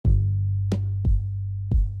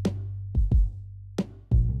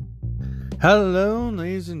Hello,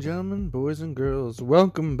 ladies and gentlemen, boys and girls.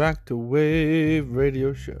 Welcome back to Wave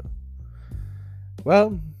Radio Show.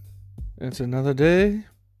 Well, it's another day,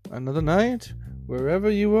 another night, wherever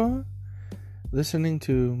you are, listening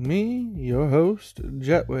to me, your host,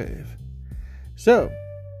 Jetwave. So,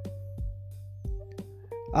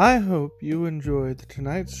 I hope you enjoyed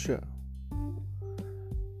tonight's show.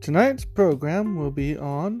 Tonight's program will be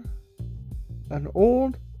on an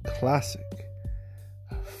old classic,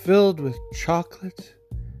 filled with chocolate,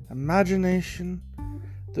 imagination,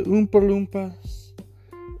 the Oompa Loompas.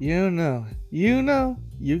 You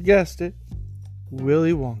guessed it,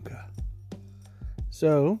 Willy Wonka.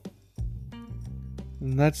 So,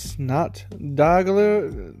 let's not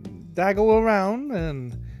daggle around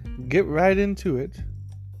and get right into it.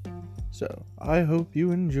 So, I hope you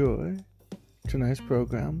enjoy tonight's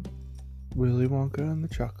program, Willy Wonka and the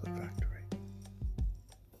Chocolate Factory.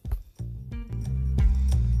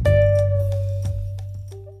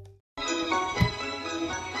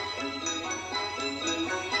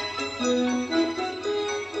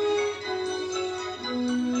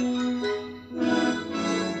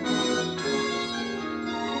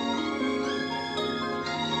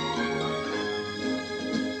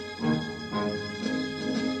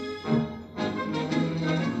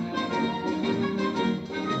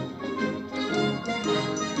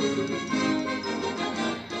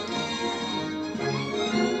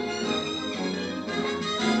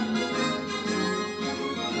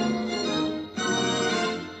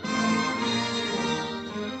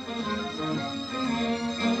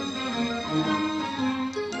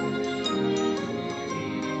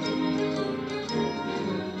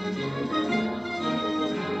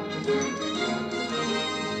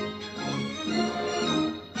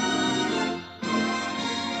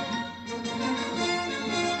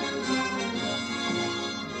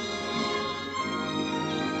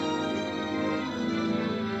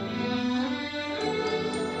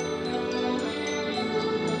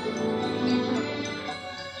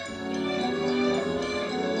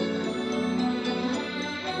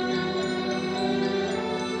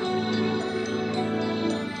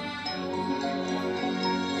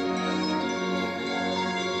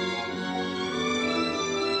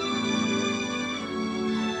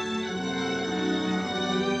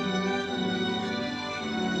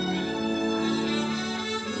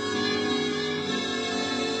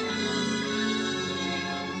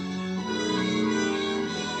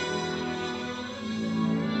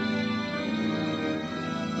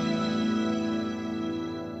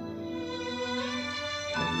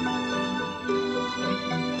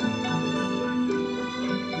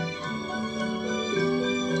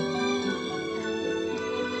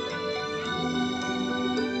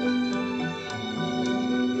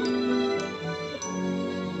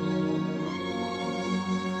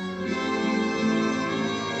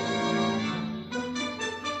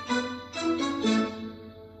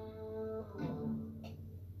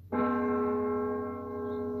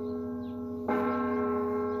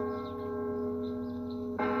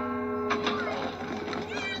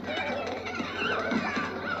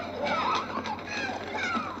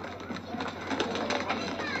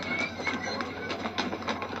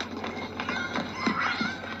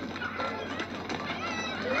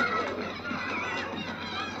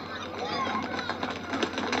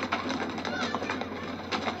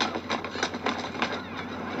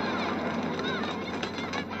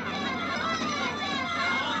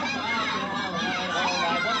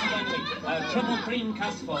 Triple cream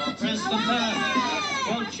for Christopher,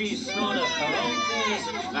 goat cheese soda for Otis,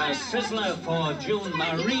 a sizzler for June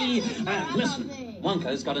Marie. Listen,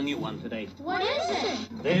 Wonka's got a new one today. What is it?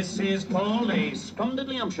 This is called a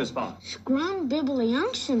Scrumdiddlyumptious bar.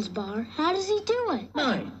 Scrumdiddlyumptious bar? How does he do it?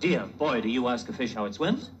 My dear boy, do you ask a fish how it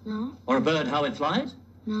swims? No. Or a bird how it flies?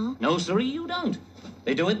 No. No, sirree, you don't.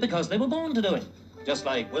 They do it because they were born to do it. Just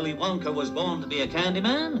like Willy Wonka was born to be a candy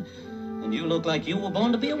man, and you look like you were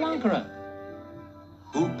born to be a Wonkerer.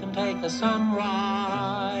 Who can take a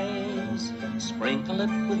sunrise, sprinkle it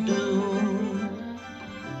with dew,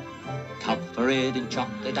 cover it in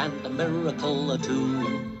chocolate and a miracle or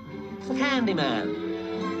two? The candy man.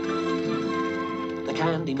 The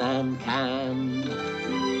candy man can.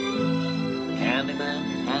 The candy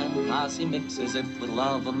man can, 'cause he mixes it with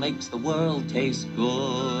love and makes the world taste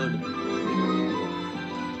good.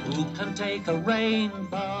 Who can take a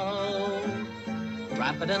rainbow,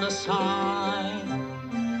 wrap it in a sigh,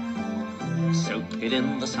 soak it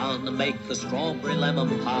in the sun and make the strawberry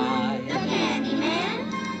lemon pie? The candy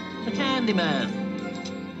man. The candy man.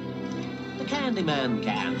 The candy man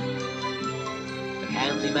can. The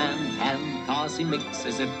candy man can, 'cause he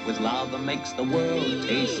mixes it with love and makes the world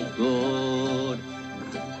taste good.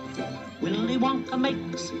 Willy Wonka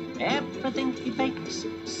makes everything he bakes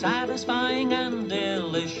satisfying and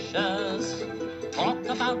delicious. Talk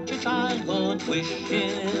about your childhood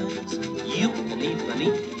wishes, you can even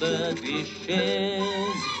eat the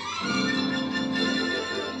dishes.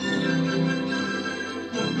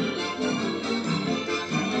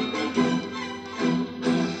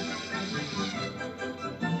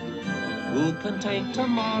 Who can take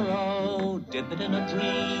tomorrow, dip it in a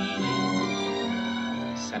dream,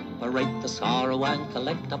 separate the sorrow and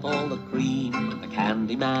collect up all the cream? The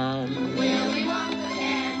candy man, Willy Wonka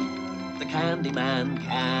can. the candy man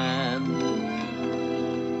can.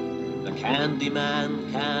 The candy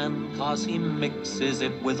man can, 'cause he mixes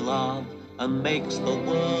it with love and makes the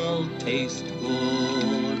world taste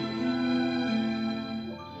good.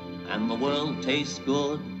 And the world tastes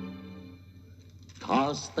good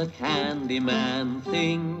 'cause the candy man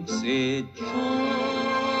thinks it should.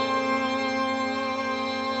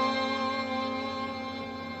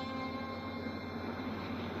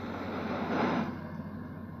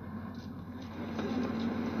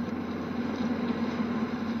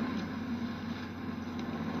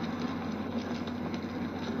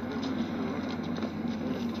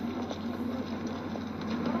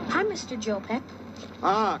 Hi, Mr. Joe Peck.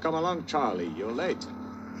 Ah, come along, Charlie. You're late.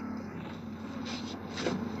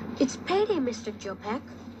 It's payday, Mr. Joe Peck.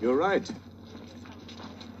 You're right.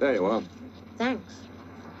 There you are. Thanks.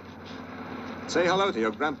 Say hello to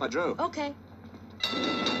your Grandpa Joe. Okay.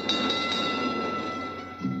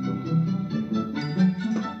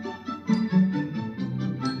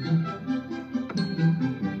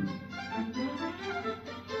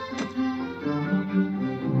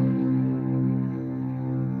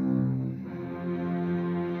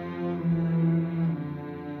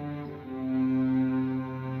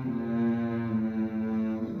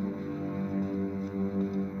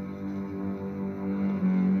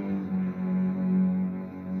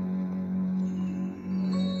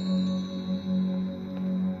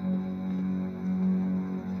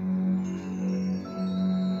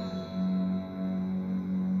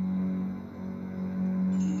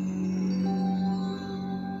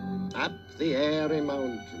 Up the airy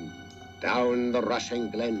mountain, down the rushing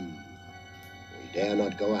glen, we dare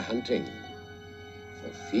not go a-hunting for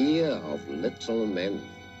fear of little men.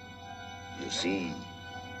 You see,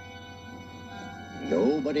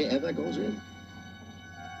 nobody ever goes in.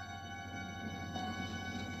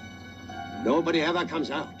 Nobody ever comes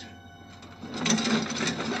out.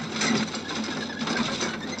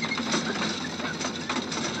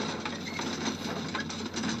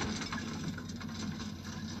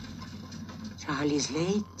 Charlie's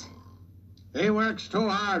late. He works too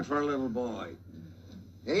hard for a little boy.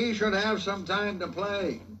 He should have some time to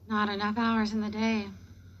play. Not enough hours in the day.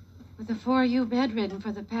 With the four of you bedridden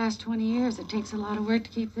for the past 20 years, it takes a lot of work to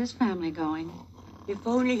keep this family going. If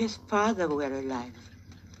only his father were alive.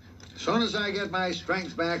 As soon as I get my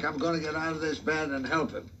strength back, I'm going to get out of this bed and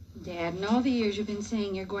help him. Dad, in all the years you've been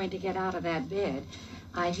saying you're going to get out of that bed,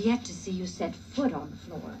 I've yet to see you set foot on the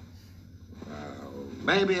floor.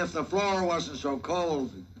 Maybe if the floor wasn't so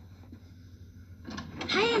cold.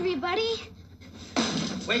 Hi, everybody.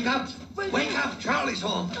 Wake up! Wake up! Charlie's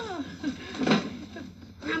home.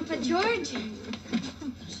 Grandpa George.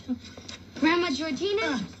 Grandma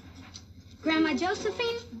Georgina. Grandma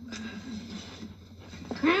Josephine.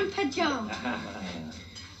 Grandpa Joe.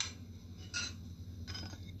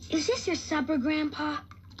 Is this your supper, Grandpa?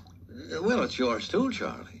 Well, it's yours too,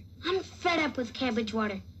 Charlie. I'm fed up with cabbage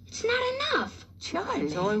water. It's not enough. Charlie,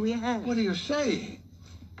 it's all we have. What are you saying?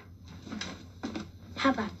 How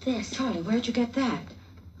about this? Charlie, where'd you get that?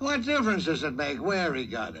 What difference does it make where he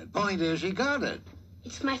got it? Point is, he got it.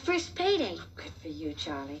 It's my first payday. Good for you,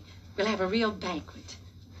 Charlie. We'll have a real banquet.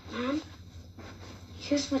 Mom,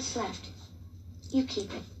 here's what's left. You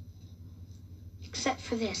keep it. Except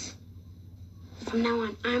for this. From now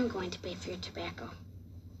on, I'm going to pay for your tobacco.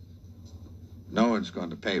 No one's going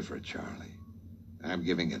to pay for it, Charlie. I'm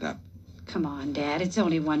giving it up. Come on, Dad. It's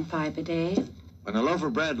only 1 pipe a day. When a loaf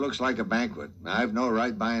of bread looks like a banquet, I've no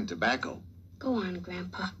right buying tobacco. Go on,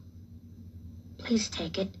 Grandpa. Please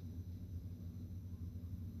take it.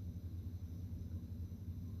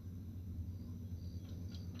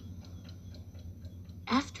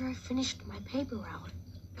 After I finished my paper route,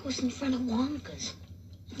 I was in front of Wonka's.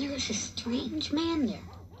 And there was a strange man there.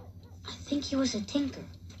 I think he was a tinker.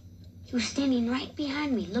 He was standing right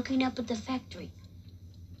behind me, looking up at the factory.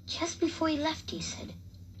 Just before he left, he said,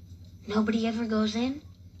 "Nobody ever goes in,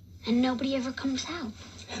 and nobody ever comes out."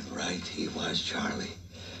 And right he was, Charlie.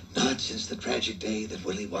 Not since the tragic day that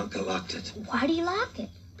Willy Wonka locked it. Why'd he lock it?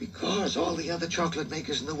 Because all the other chocolate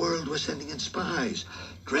makers in the world were sending in spies,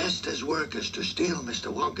 dressed as workers to steal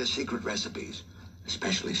Mr. Wonka's secret recipes.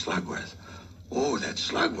 Especially Slugworth. Oh, that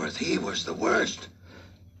Slugworth, he was the worst.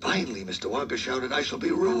 Finally, Mr. Wonka shouted, "I shall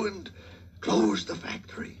be ruined." Closed the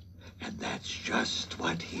factory. And that's just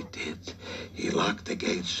what he did. He locked the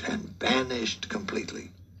gates and vanished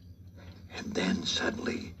completely. And then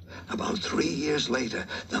suddenly, about 3 years later,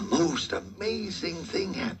 the most amazing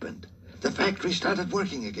thing happened. The factory started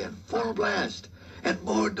working again, full blast, and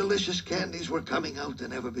more delicious candies were coming out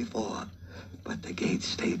than ever before. But the gates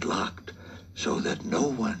stayed locked, so that no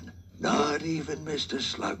one, not even Mr.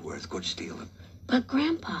 Slugworth, could steal them. But,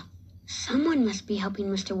 Grandpa, someone must be helping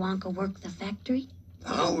Mr. Wonka work the factory.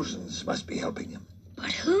 Thousands must be helping him.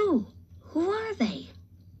 But who? Who are they?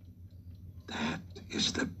 That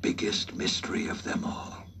is the biggest mystery of them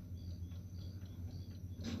all.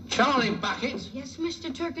 Charlie Bucket, Yes,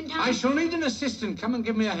 Mr. Turpentine? I shall need an assistant. Come and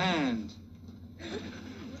give me a hand.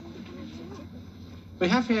 We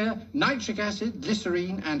have here nitric acid,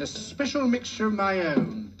 glycerine, and a special mixture of my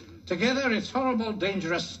own. Together, it's horrible,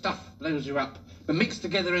 dangerous stuff, blows you up. But mixed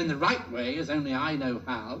together in the right way, as only I know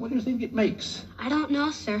how, what do you think it makes? I don't know,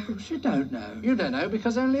 sir. You don't know. You don't know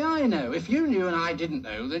because only I know. If you knew and I didn't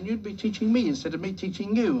know, then you'd be teaching me instead of me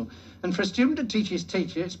teaching you. And for a student to teach his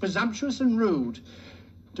teacher, it's presumptuous and rude.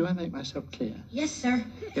 Do I make myself clear? Yes, sir.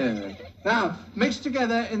 Good. Now, mixed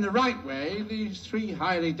together in the right way, these 3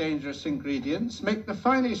 highly dangerous ingredients make the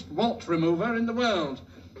finest wart remover in the world.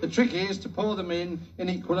 The trick is to pour them in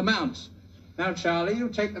equal amounts. Now, Charlie, you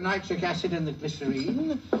take the nitric acid and the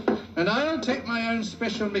glycerine, and I'll take my own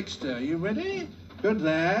special mixture. You ready? Good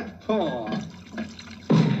lad, pour.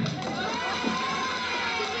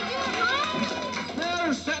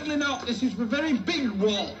 No, certainly not. This is for very big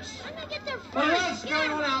warts. Let me get there first. Well, what's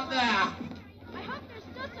going on out there? I hope there's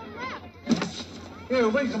still some left. You,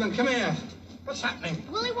 Winkleman, come here. What's happening?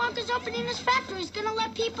 Willy Wonka's opening his factory. He's gonna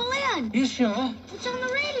let people in. You sure? It's on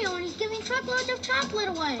the radio, and he's giving truckloads of chocolate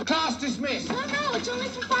away. Class dismissed. No, it's only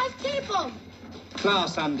for 5 people.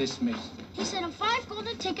 Class undismissed. He sent him 5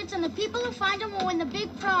 golden tickets, and the people who find him will win the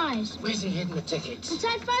big prize. Where's he hidden the tickets?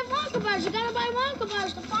 Inside 5 Wonka bars. You gotta buy Wonka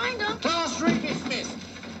bars to find them. Class redismissed.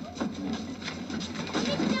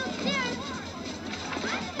 He's downstairs. I'm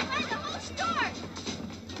gonna buy the whole store.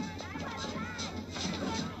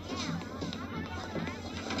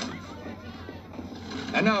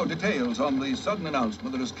 And now details on the sudden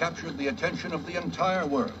announcement that has captured the attention of the entire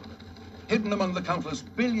world. Hidden among the countless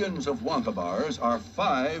billions of Wonka bars are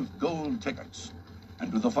 5 gold tickets.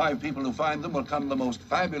 And to the 5 people who find them will come the most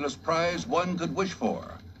fabulous prize one could wish for.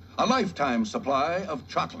 A lifetime supply of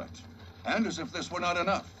chocolate. And as if this were not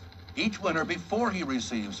enough, each winner, before he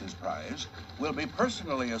receives his prize, will be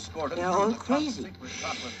personally escorted They're to all the top crazy. secret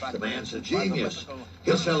chocolate The factory man's a by the genius. mythical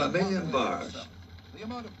He'll sell 1 million bars. The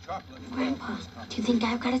amount of chocolate Grandpa, do you think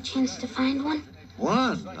I've got a chance to find one?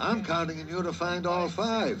 1. I'm counting on you to find all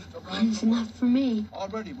 5. 1's enough for me.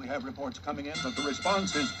 Already we have reports coming in that the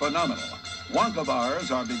response is phenomenal. Wonka bars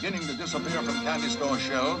are beginning to disappear from candy store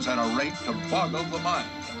shelves at a rate to boggle the mind.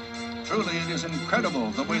 Truly, it is incredible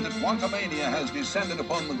the way that Wonkamania has descended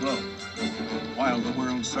upon the globe. While the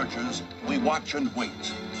world searches, we watch and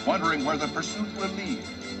wait, wondering where the pursuit will lead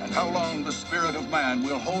and how long the spirit of man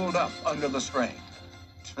will hold up under the strain.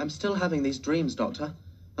 I'm still having these dreams, Doctor,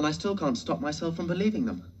 and I still can't stop myself from believing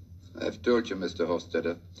them. I've told you, Mr.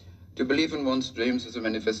 Hofstadter, to believe in one's dreams is a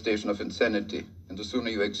manifestation of insanity, and the sooner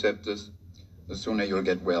you accept this, the sooner you'll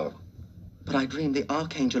get well. But I dreamed the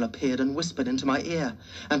Archangel appeared and whispered into my ear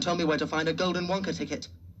and told me where to find a golden Wonka ticket.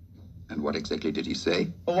 And what exactly did he say?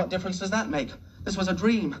 Well, what difference does that make? This was a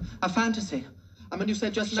dream, a fantasy. I mean, you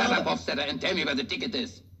said just now... Shut up, Hofstadter, and tell me where the ticket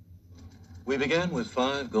is. We began with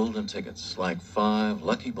 5 golden tickets, like 5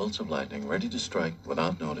 lucky bolts of lightning ready to strike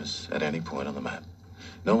without notice at any point on the map.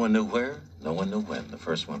 No one knew where, no one knew when the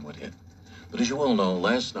first one would hit. But as you all know,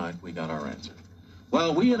 last night we got our answer.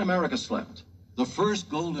 While we in America slept, the first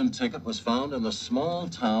golden ticket was found in the small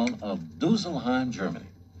town of Dusselheim, Germany.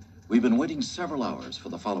 We've been waiting several hours for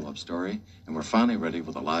the follow-up story, and we're finally ready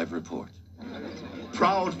with a live report.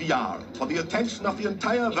 Proud we are, for the attention of the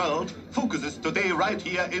entire world focuses today right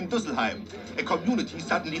here in Dusselheim, a community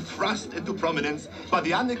suddenly thrust into prominence by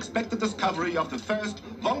the unexpected discovery of the first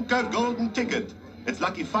Wonka golden ticket. Its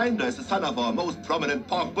lucky finder is the son of our most prominent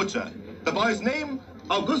pork butcher. The boy's name?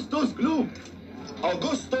 Augustus Gloop.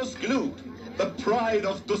 Augustus Gloop, the pride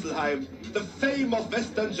of Dusselheim, the fame of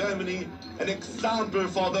Western Germany, an example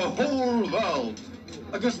for the whole world.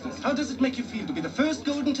 Augustus, how does it make you feel to be the first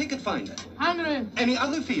golden ticket finder? Hungry. Any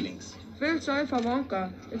other feelings? feel sorry for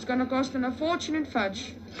Wonka. It's gonna cost him a fortune in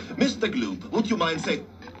fudge. Mr. Gloop, would you mind saying...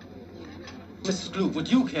 Mrs. Gloop, would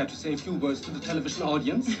you care to say a few words to the television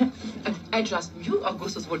audience? I just knew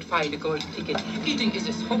Augustus would find a golden ticket. Eating is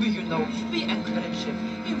his hobby, you know. We encourage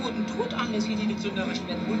him. He wouldn't do it unless he needed the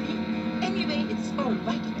nourishment, would he? Anyway, it's all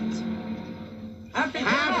vitamins. Happy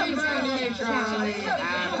birthday, Charlie.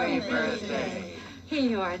 Happy birthday. Here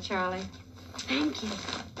you are, Charlie. Thank you.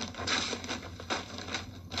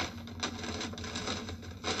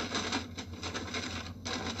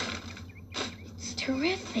 It's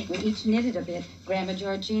terrific. We each knitted a bit. Grandma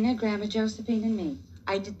Georgina, Grandma Josephine, and me.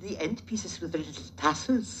 I did the end pieces with the little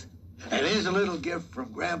tassels. And here's a little gift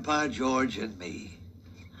from Grandpa George and me.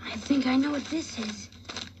 I think I know what this is.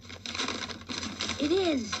 It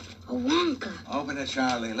is a Wonka. Open it,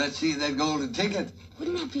 Charlie. Let's see that golden ticket.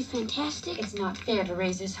 Wouldn't that be fantastic? It's not fair to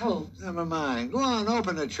raise his hopes. Never mind. Go on,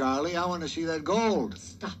 open it, Charlie. I want to see that gold.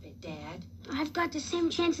 Stop it, Dad. I've got the same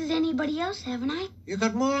chance as anybody else, haven't I? You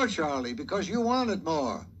got more, Charlie, because you wanted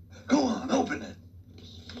more. Go on, open it.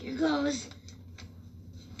 Here goes.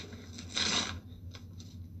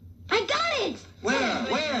 I got it!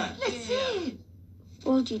 Where? Let's see.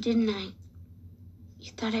 Fooled you, didn't I?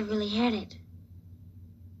 You thought I really had it.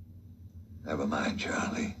 Never mind,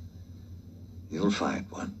 Charlie. You'll find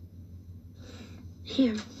one.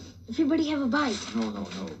 Here, everybody have a bite. No. No.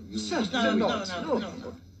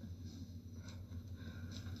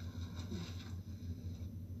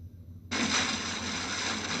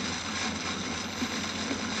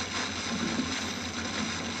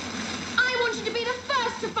 I want you to be the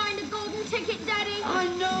first to find a golden ticket, Daddy. I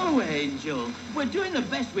know, Angel. We're doing the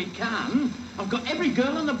best we can. I've got every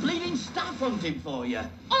girl on the bleeding staff hunting for you.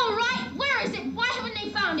 All right, where is it? Why haven't they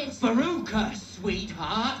found it? Veruca,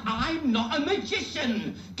 sweetheart, I'm not a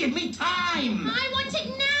magician. Give me time. I want it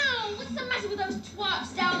now. What's the matter with those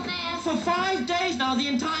twerps down there? For 5 days now, the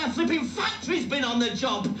entire flipping factory's been on the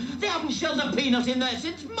job. They haven't shelled a peanut in there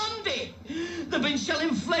since Monday. They've been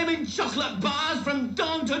shelling flaming chocolate bars from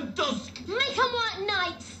dawn to dusk. Make 'em work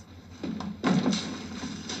nights.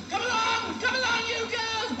 Come along, you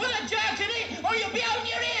girls! Put a jerk in it, or you'll be out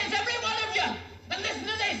your ears, every one of you! And listen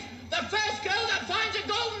to this, the first girl that finds a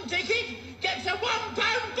golden ticket gets a £1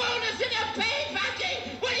 bonus in her pay packet!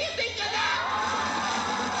 What do you think of that?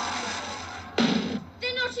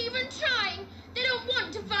 They're not even trying. They don't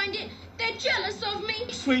want to find it. They're jealous of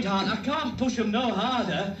me. Sweetheart, I can't push them no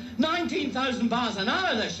harder. 19,000 bars an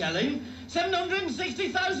hour they're shelling.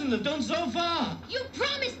 760,000 they've done so far. You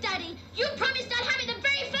promised, Daddy. You promised I'd have it the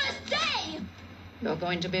very first day. You're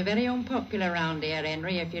going to be very unpopular around here,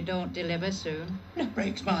 Henry, if you don't deliver soon. It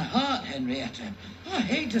breaks my heart, Henrietta. I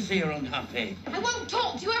hate to see her unhappy. I won't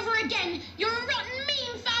talk to you ever again. You're a rotten,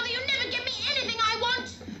 mean father. You never give me anything I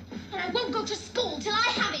want. And I won't go to school till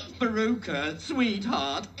I have it. Veruca,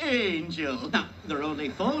 sweetheart, Angel. Now, there are only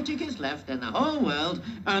 4 tickets left in the whole world,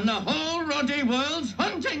 and the whole ruddy world's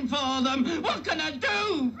hunting for them. What can I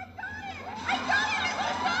do? I got it,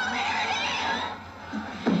 Mr. Stone. Here it is.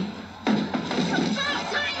 It's about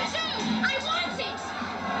time, too. I want it.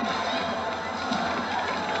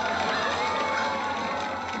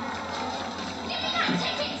 Give me that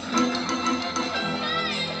ticket.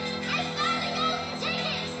 Mine. I found the golden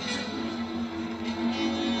ticket.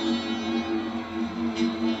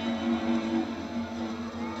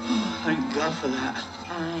 Thank God for that.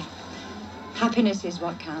 Aye. Happiness is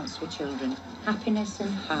what counts for children. Happiness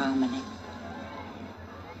and harmony.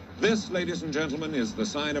 This, ladies and gentlemen, is the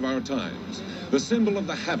sign of our times, the symbol of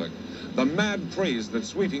the havoc, the mad craze that's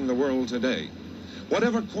sweeping the world today.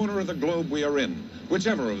 Whatever corner of the globe we are in,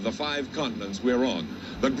 whichever of the 5 continents we're on,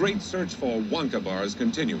 the great search for Wonka bars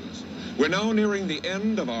continues. We're now nearing the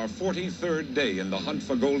end of our 43rd day in the hunt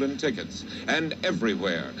for golden tickets, and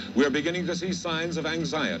everywhere we're beginning to see signs of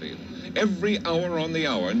anxiety. Every hour on the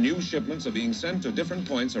hour, new shipments are being sent to different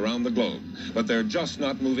points around the globe, but they're just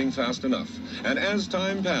not moving fast enough. And as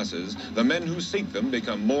time passes, the men who seek them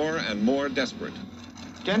become more and more desperate.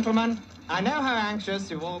 Gentlemen, I know how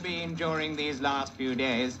anxious you've all been during these last few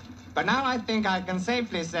days, but now I think I can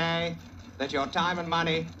safely say that your time and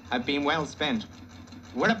money have been well spent.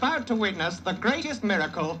 We're about to witness the greatest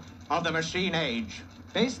miracle of the machine age.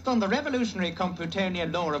 Based on the revolutionary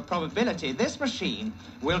Computonian law of probability, this machine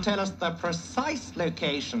will tell us the precise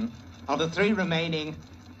location of the 3 remaining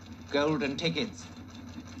golden tickets.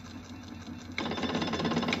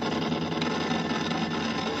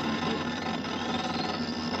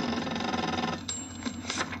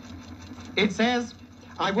 It says,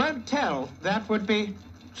 I won't tell, that would be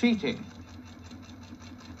cheating.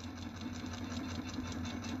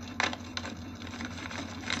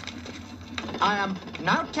 I am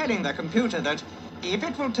now telling the computer that if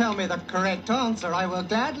it will tell me the correct answer, I will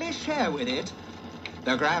gladly share with it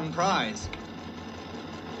the grand prize.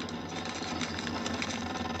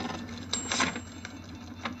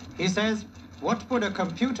 He says, what would a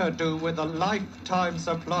computer do with a lifetime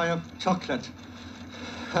supply of chocolate?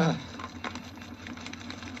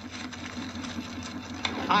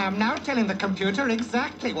 I am now telling the computer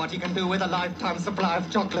exactly what he can do with a lifetime supply of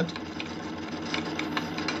chocolate.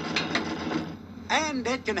 And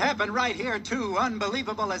it can happen right here, too,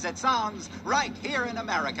 unbelievable as it sounds, right here in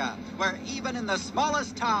America, where even in the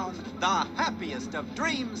smallest town, the happiest of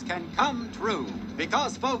dreams can come true.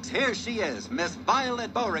 Because, folks, here she is, Miss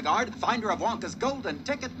Violet Beauregard, finder of Wonka's golden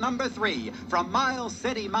ticket number 3 from Miles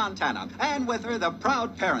City, Montana. And with her, the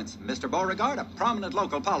proud parents. Mr. Beauregard, a prominent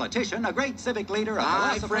local politician, a great civic leader, a Hi,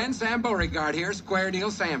 philosopher. friend, Sam Beauregard here, Square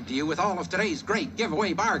Deal Sam to you with all of today's great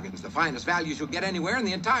giveaway bargains, the finest values you'll get anywhere in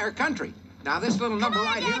the entire country. Now, this little number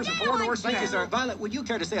right here is a 4-door sedan. Thank you, sir. Violet, would you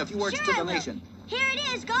care to say a few words to the nation? Here it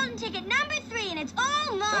is, golden ticket number 3, and it's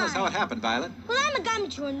all mine. Tell us how it happened, Violet. Well, I'm a gum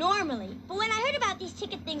chewer normally, but when I heard about these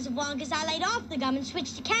ticket things of Wonka's, I laid off the gum and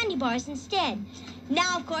switched to candy bars instead.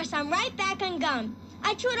 Now, of course, I'm right back on gum.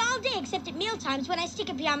 I chew it all day except at mealtimes when I stick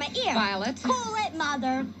it behind my ear. Violet. Cool it,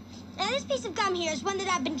 Mother. Now, this piece of gum here is one that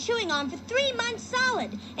I've been chewing on for 3 months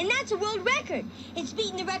solid, and that's a world record. It's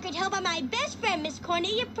beaten the record held by my best friend, Miss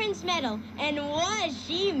Cornelia Prince Meadow, and was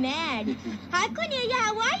she mad. Hi, Cornelia.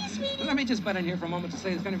 How are you, sweetie? Let me just butt in here for a moment to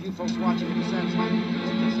say there's been a few folks watching who said,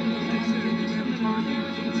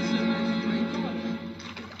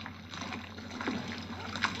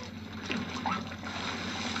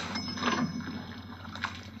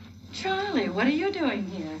 Charlie, what are you doing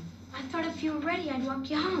here? I thought if you were ready, I'd walk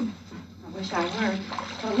you home. I wish I were.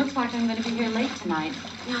 Well, it looks like I'm going to be here late tonight.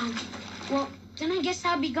 No. Well, then I guess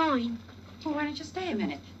I'll be going. Well, why don't you stay a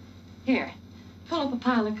minute? Here, pull up a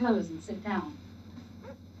pile of clothes and sit down.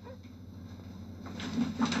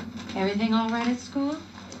 Everything all right at school?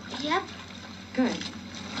 Yep. Good.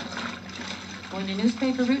 Going to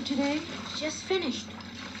newspaper route today? Just finished.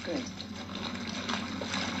 Good.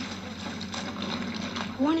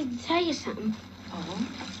 I wanted to tell you something. Oh?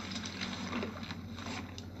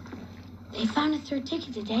 They found a 3rd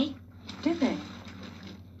ticket today. Did they?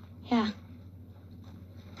 Yeah.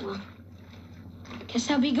 Well, guess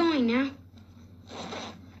I'll be going now.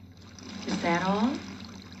 Is that all?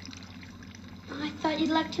 I thought you'd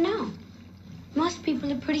like to know. Most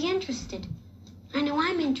people are pretty interested. I know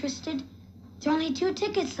I'm interested. There are only 2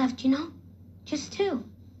 tickets left, you know. Just 2.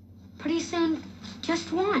 Pretty soon,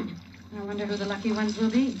 just 1. I wonder who the lucky ones will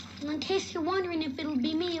be. Well, in case you're wondering if it'll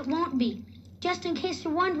be me, it won't be. Just in case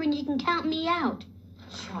you're wondering, you can count me out.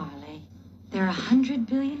 Charlie, there are 100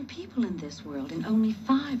 billion people in this world, and only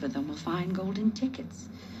 5 of them will find golden tickets.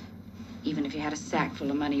 Even if you had a sack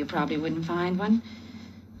full of money, you probably wouldn't find one.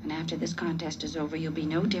 And after this contest is over, you'll be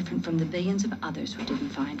no different from the billions of others who didn't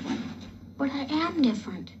find one. But I am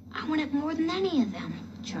different. I want it more than any of them.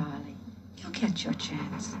 Charlie, you'll get your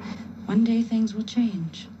chance. One day things will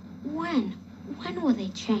change. When? When will they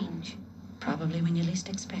change? Probably when you least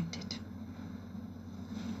expect it.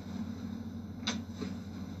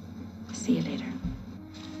 See you later.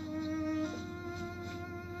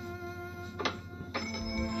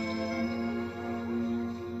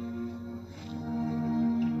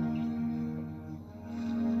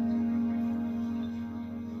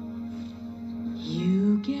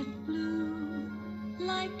 You get blue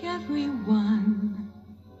like everyone,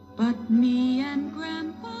 but me and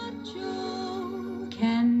Grandpa Joe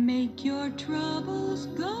can make your troubles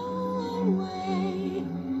go away,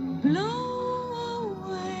 blow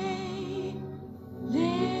away.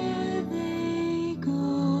 There they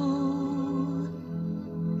go.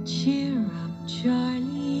 Cheer up,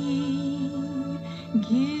 Charlie.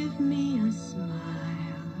 Give me a smile.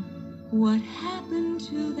 What happened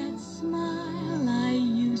to that smile I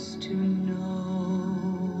used to know?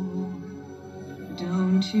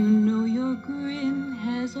 Don't you know your grin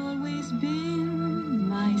has always been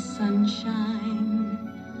my sunshine?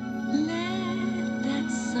 Let that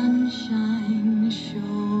sunshine show.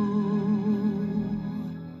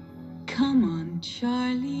 Come on,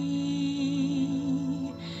 Charlie.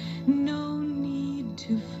 No need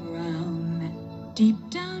to frown. Deep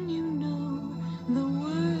down you know the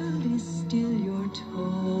world is still your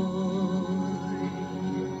toy.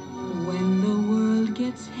 When the world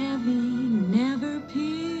gets heavy, never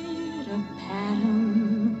pitter-patter.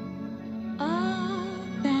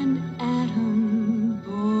 Up and at 'em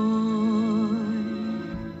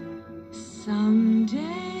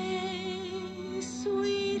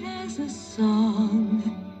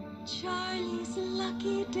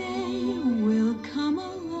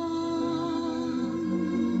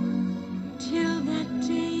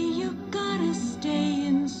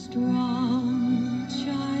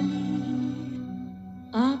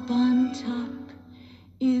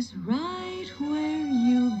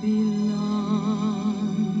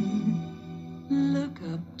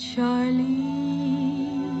Charlie.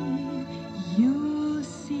 You'll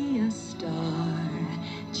see a star.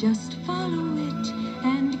 Just follow it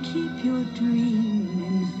and keep your dream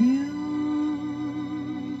in view.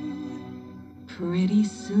 Pretty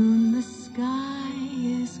soon the sky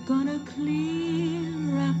is gonna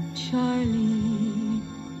clear up, Charlie.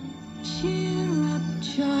 Cheer up,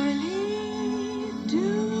 Charlie,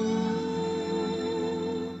 do.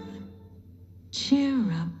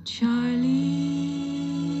 Cheer up, Charlie.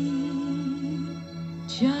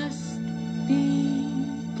 Just be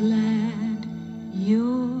glad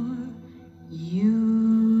you're you.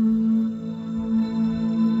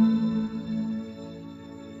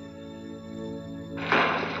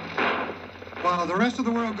 While the rest of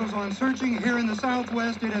the world goes on searching, here in the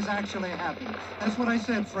Southwest, it has actually happened. That's what I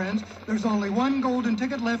said, friends. There's only one golden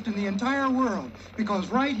ticket left in the entire world,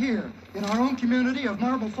 because right here, in our own community of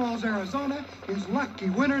Marble Falls, Arizona, is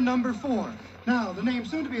lucky winner number 4. Now, the name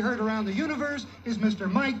soon to be heard around the universe is Mr.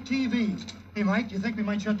 Mike TV. Hey, Mike, do you think we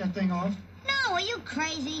might shut that thing off? No, are you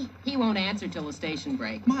crazy? He won't answer till the station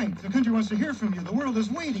break. Mike, the country wants to hear from you. The world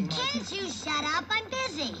is waiting, Mike. Can't you shut up? I'm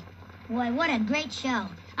busy. Boy, what a great show.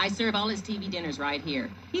 I serve all his TV dinners right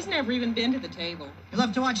here. He's never even been to the table. You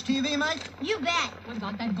love to watch TV, Mike? You bet. We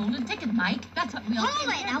got that golden ticket, Mike. That's what we all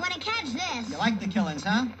Hold it. I want to catch this. You like the killings,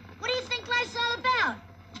 huh? What do you think life's all about?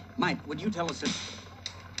 Mike, would you tell us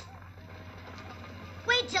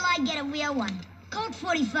Wait till I get a real one. Colt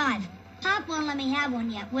 45. Pop won't let me have one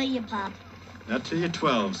yet, will you, Pop? Not till you're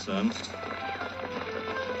 12, son.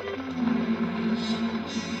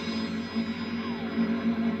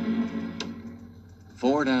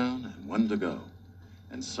 Four down and one to go.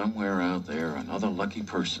 And somewhere out there, another lucky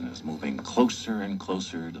person is moving closer and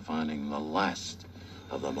closer to finding the last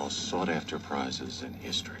of the most sought-after prizes in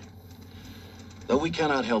history. Though we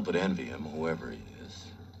cannot help but envy him, whoever he is,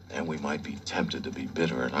 and we might be tempted to be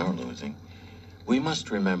bitter at our losing, we must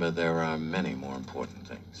remember there are many more important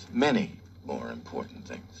things. Many more important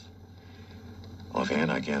things.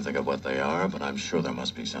 Offhand, I can't think of what they are, but I'm sure there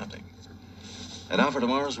must be something. And now for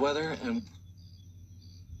tomorrow's weather, and...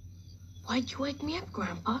 Why'd you wake me up,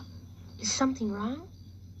 Grandpa? Is something wrong?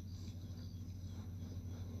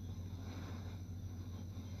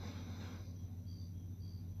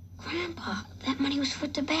 Grandpa, that money was for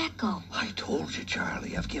tobacco. I told you,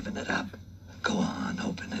 Charlie, I've given it up. Go on,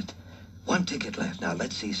 open it. One ticket left. Now,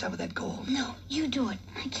 let's see some of that gold. No, you do it.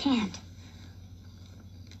 I can't.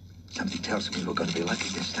 Something tells me we're going to be lucky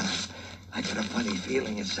this time. I got a funny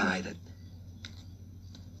feeling inside it.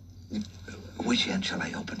 Which end shall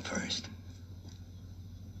I open first?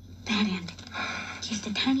 That end. Just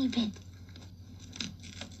a tiny bit.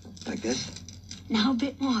 Like this? Now a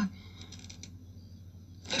bit more.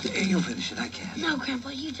 You finish it, I can't. No, Grandpa,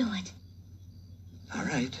 you do it. All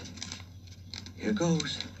right. Here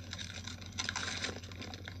goes.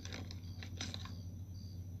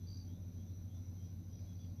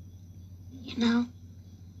 You know,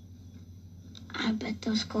 I bet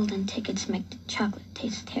those golden tickets make the chocolate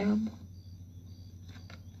taste terrible.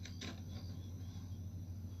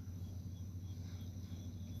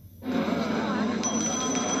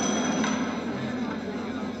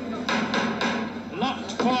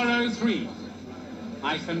 Lot 403.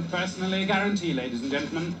 I can personally guarantee, ladies and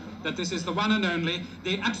gentlemen, that this is the one and only,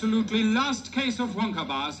 the absolutely last case of Wonka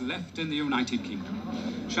bars left in the United Kingdom.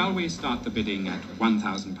 Shall we start the bidding at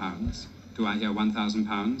 £1,000? Do I hear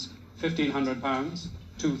 £1,000? £1,500?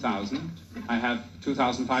 2,000? I have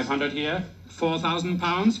 2,500 here.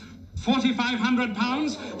 £4,000? £4,500?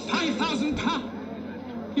 £5,000?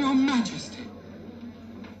 Your Majesty.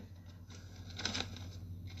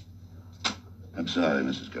 I'm sorry,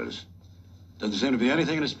 Mrs. Curtis. Doesn't seem to be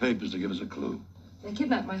anything in his papers to give us a clue. They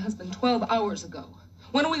kidnapped my husband 12 hours ago.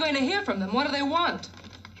 When are we going to hear from them? What do they want?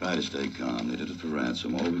 Try to stay calm. They did it for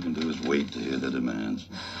ransom. All we can do is wait to hear their demands.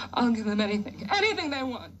 I'll give them anything. Anything they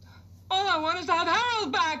want. All I want is to have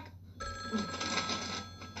Harold back.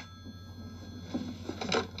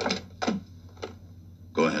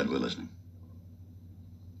 Go ahead, we're listening.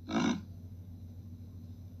 Uh-huh.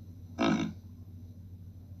 Uh-huh.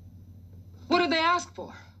 What did they ask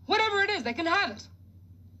for? Whatever it is, they can have it.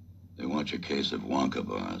 They want your case of Wonka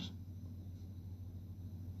bars.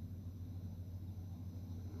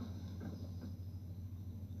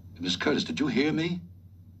 Miss Curtis, did you hear me?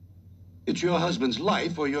 It's your husband's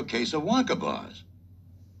life or your case of Wonka bars.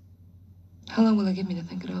 How long will they give me to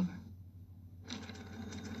think it over?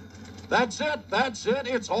 That's it. That's it.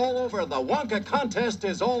 It's all over. The Wonka contest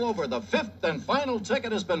is all over. The fifth and final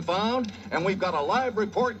ticket has been found, and we've got a live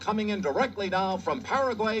report coming in directly now from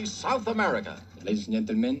Paraguay, South America. Ladies and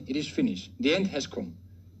gentlemen, it is finished. The end has come.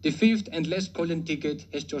 The fifth and last golden ticket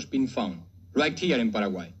has just been found, right here in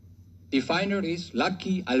Paraguay. The finder is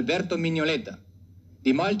Lucky Alberto Mignoleta,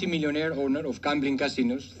 the multimillionaire owner of gambling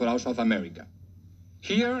casinos throughout South America.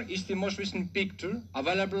 Here is the most recent picture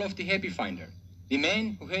available of the happy finder, the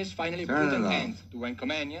man who has finally put an end to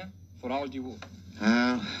Wancomania for all the world.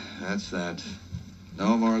 Well, that's that.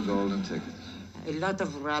 No more golden tickets. A lot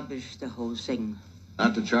of rubbish, the whole thing.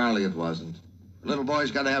 Not to Charlie, it wasn't. The little boy's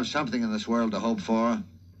got to have something in this world to hope for.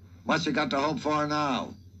 What's he got to hope for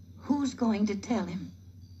now? Who's going to tell him?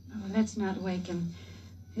 Oh, let's not wake him.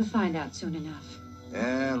 He'll find out soon enough.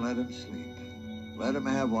 Yeah, let him sleep. Let him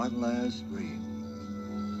have one last dream.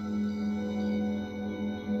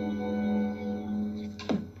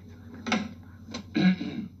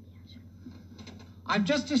 I've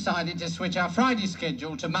just decided to switch our Friday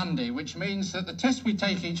schedule to Monday, which means that the test we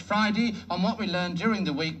take each Friday on what we learned during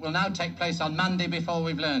the week will now take place on Monday before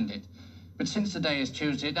we've learned it. But since the day is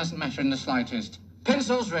Tuesday, it doesn't matter in the slightest.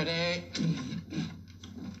 Pencils ready.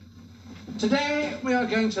 Today we are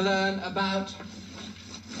going to learn about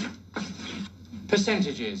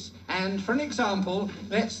percentages. And for an example,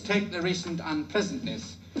 let's take the recent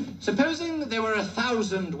unpleasantness. Supposing there were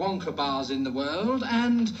 1,000 Wonka bars in the world,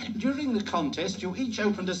 and during the contest you each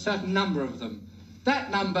opened a certain number of them. That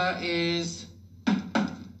number is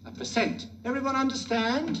a percent. Everyone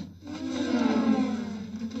understand?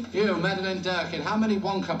 You, Madeline Durkin, how many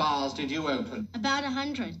Wonka bars did you open? About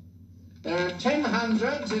 100. There are 10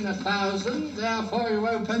 hundreds in 1,000, therefore you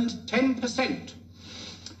opened 10%.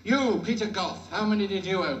 You, Peter Goff, how many did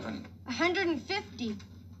you open? 150.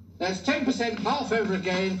 That's 10% half over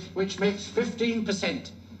again, which makes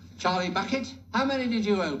 15%. Charlie Bucket, how many did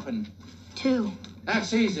you open? 2.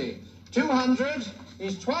 That's easy. 200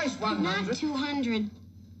 is twice 100. Not 200.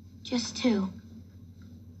 Just 2.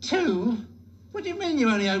 2? What do you mean you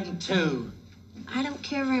only opened 2? I don't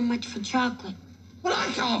care very much for chocolate. Well,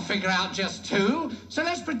 I can't figure out just 2, so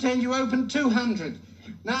let's pretend you opened 200.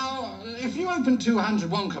 Now, if you opened 200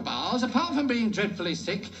 Wonka bars, apart from being dreadfully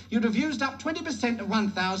sick, you'd have used up 20% of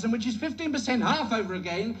 1,000, which is 15% half over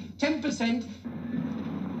again, 10%.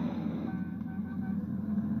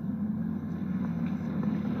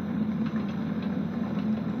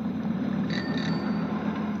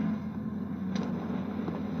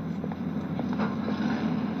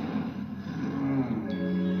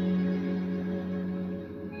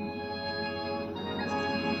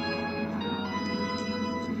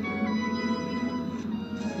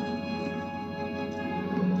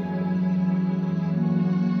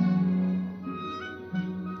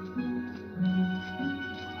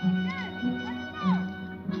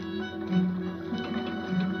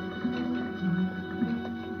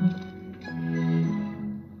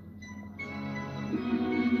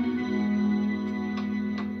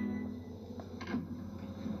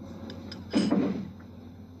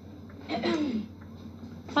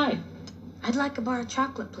 Hi. I'd like a bar of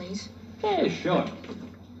chocolate, please. Yeah, sure.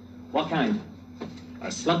 What kind? A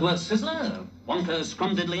Slugworth Sizzler? A Wonka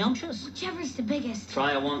Scrumdiddlyumptious? Whichever's the biggest.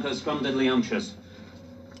 Try a Wonka Scrumdiddlyumptious.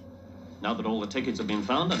 Now that all the tickets have been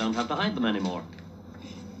found, I don't have to hide them anymore.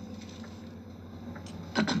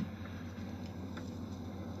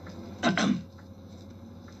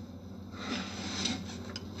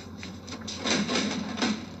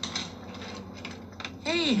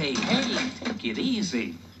 Hey, take it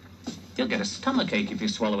easy. You'll get a stomachache if you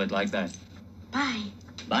swallow it like that. Bye.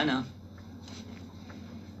 Bye now.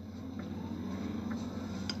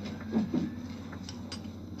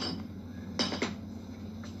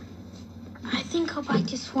 I think I'll buy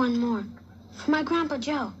just one more. For my Grandpa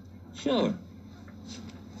Joe. Sure.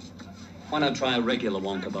 Why not try a regular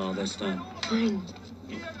Wonka bar this time? Fine.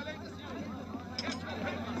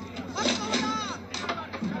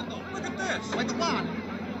 Look at this. Which one?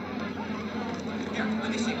 Here,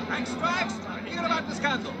 let me see. Extra. Hear about the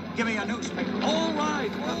scandal. Give me a newspaper. All right.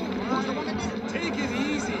 Who's the one that did? Take it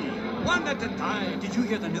easy. One at a time. Did you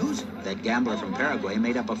hear the news? That gambler from Paraguay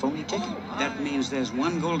made up a phony ticket. That means there's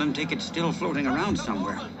one golden ticket still floating around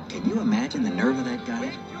somewhere. Can you imagine the nerve of that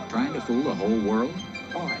guy? Trying to fool the whole world?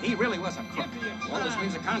 Boy, he really was a crook. Well, this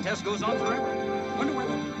means the contest goes on forever. Wonder where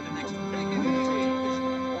we'll be the next one.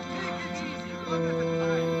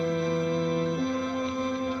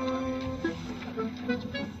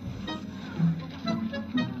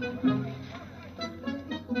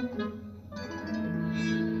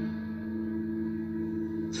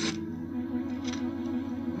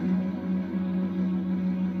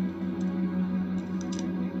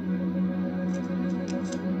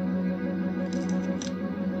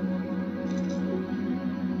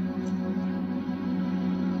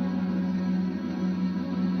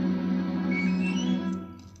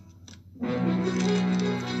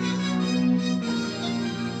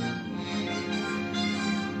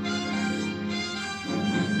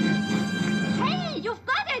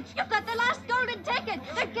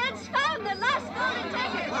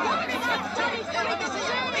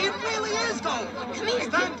 go. Come here.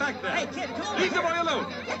 Stand back there. Hey, kid, come on. Leave the boy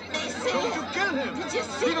alone. Let me see. Don't you kill him. Did you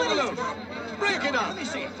see Leave what him he's alone. got? Break it up. Let me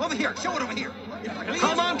see it. Over here. Show it over here.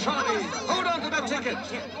 Come on, Charlie. Hold on to that ticket.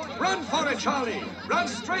 Run for it, Charlie. Run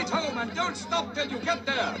straight home and don't stop till you get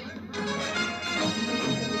there.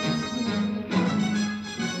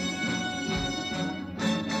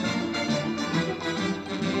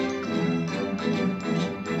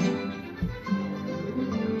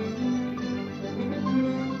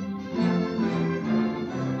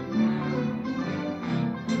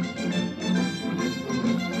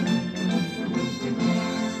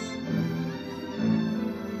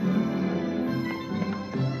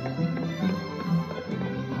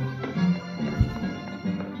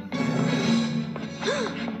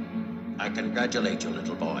 I congratulate you,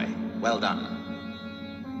 little boy. Well done.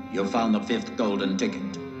 You found the 5th golden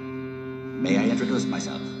ticket. May I introduce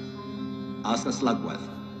myself? Oscar Slugworth,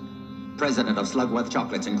 president of Slugworth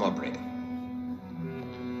Chocolates Incorporated.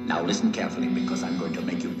 Now listen carefully, because I'm going to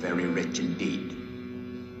make you very rich indeed.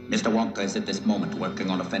 Mr. Wonka is at this moment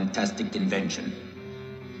working on a fantastic invention,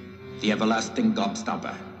 the everlasting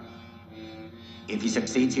gobstopper. If he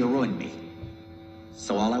succeeds, he'll ruin me.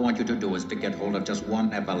 So all I want you to do is to get hold of just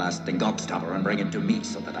one everlasting gobstopper and bring it to me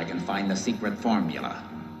so that I can find the secret formula.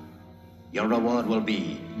 Your reward will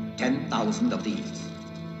be 10,000 of these.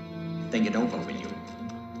 Think it over, will you?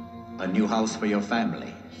 A new house for your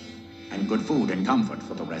family, and good food and comfort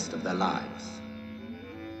for the rest of their lives.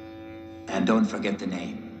 And don't forget the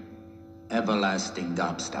name, Everlasting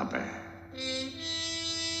Gobstopper.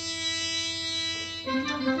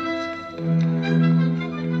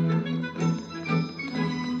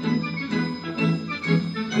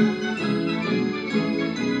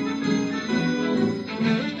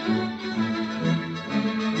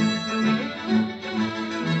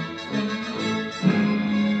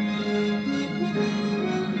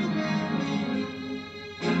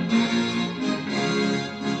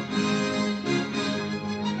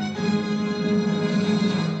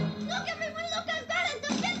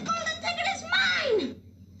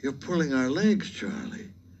 Pulling our legs,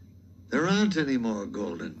 Charlie. There aren't any more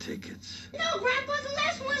golden tickets. No, Grandpa, the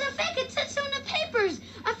last one was a fake. It said so in the papers.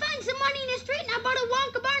 I found some money in the street and I bought a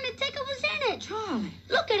Wonka bar and the ticket was in it. Charlie.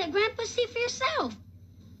 Look at it, Grandpa. See for yourself.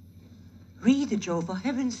 Read it, Joe, for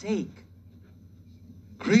heaven's sake.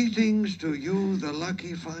 Greetings to you, the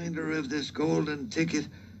lucky finder of this golden ticket,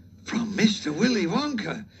 from Mr. Willy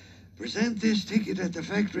Wonka. Present this ticket at the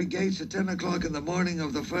factory gates at 10 o'clock in the morning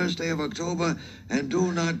of the first day of October, and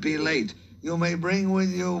do not be late. You may bring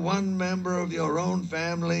with you one member of your own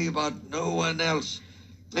family, but no one else.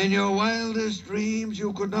 In your wildest dreams,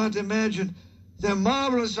 you could not imagine the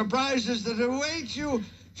marvelous surprises that await you.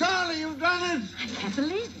 Charlie, you've done it! I can't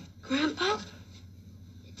believe it. Grandpa,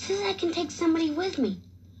 it says I can take somebody with me.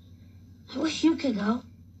 I wish you could go.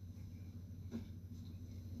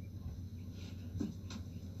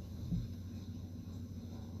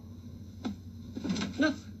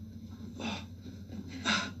 No.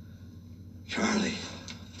 Charlie.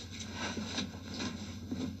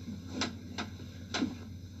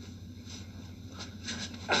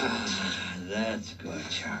 That's good,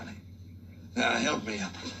 Charlie. Now, help me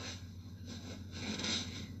up.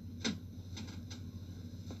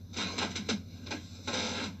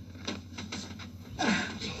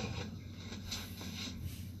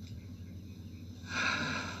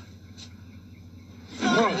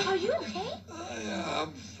 Are you okay?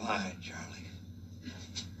 I'm fine, Charlie.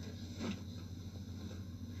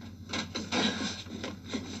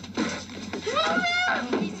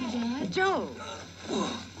 Easy, Dad. Joe.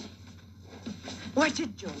 Watch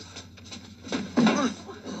it, Joe.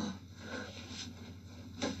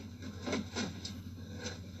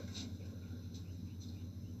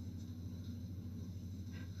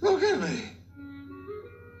 Look at me.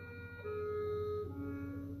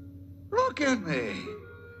 Look at me.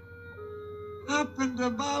 Up and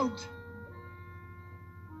about.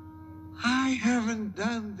 I haven't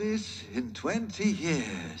done this in 20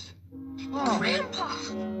 years. Oh. Grandpa!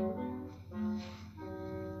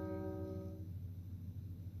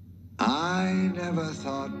 I never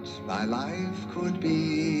thought my life could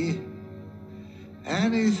be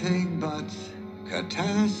anything but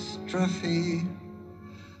catastrophe.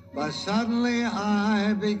 But suddenly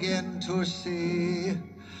I begin to see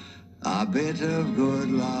a bit of good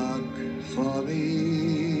luck for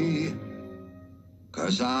me.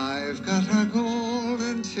 'Cause I've got a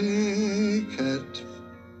golden ticket.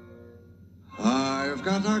 I've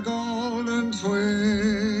got a golden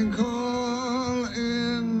twinkle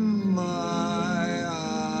in my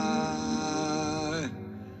eye.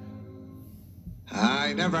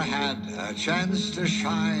 I never had a A chance to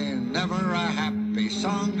shine, never a happy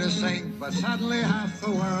song to sing, but suddenly half the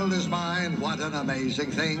world is mine. What an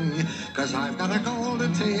amazing thing, 'cause I've got a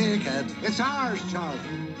golden ticket. It's ours, Charlie.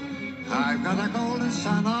 I've got a golden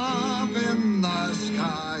sun up in the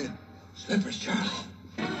sky. Slippers, Charlie.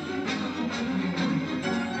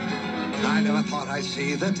 I never thought I'd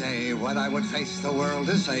see the day when I would face the world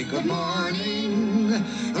and say good morning.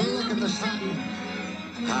 Look at the sun.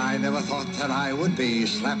 I never thought that I would be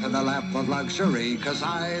slapped in the lap of luxury, 'cause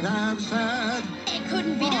I'd have said It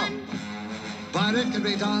couldn't be done. But it can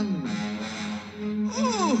be done.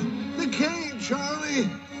 Oh, the cane, Charlie.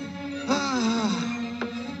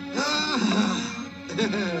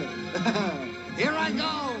 Here I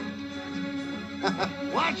go.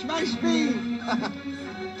 Watch my speed.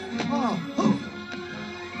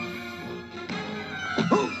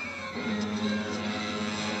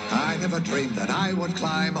 I never dreamed that I would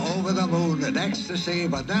climb over the moon in ecstasy,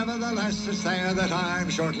 but nevertheless it's there that I'm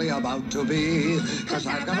shortly about to be, 'cause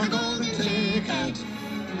I've got a golden ticket.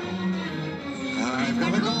 I've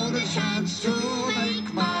got a golden chance to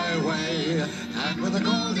make my way, and with a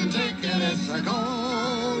golden ticket it's a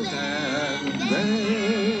golden day.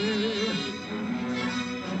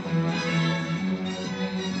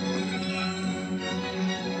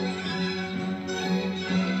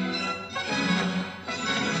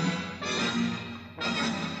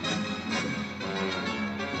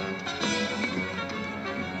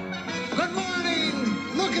 Good morning!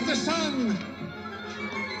 Look at the sun!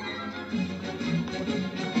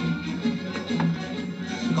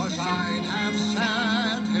 'Cause I'd have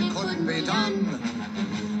said it couldn't be done,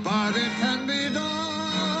 but it can be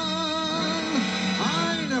done.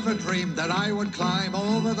 I never dreamed that I would climb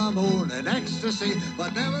over the moon in ecstasy,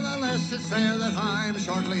 but nevertheless it's there that I'm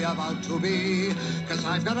shortly about to be, 'cause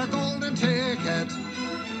I've got a golden ticket.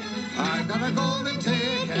 I've got a golden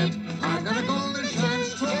ticket. I've got a golden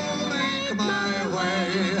chance to make my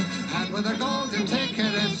way, and with a golden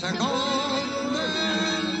ticket it's a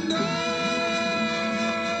golden day.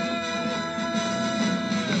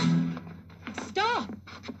 Stop!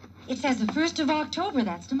 It says the 1st of October.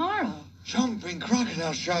 That's tomorrow. Jumping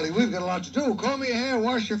crocodiles, Charlie. We've got a lot to do. Comb your hair,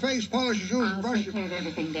 wash your face, polish your shoes, and brush I'll take care of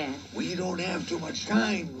everything, Dad. We don't have too much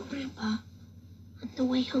time. Grandpa, on the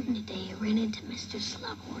way home today, I ran into Mr.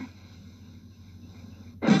 Slugworth.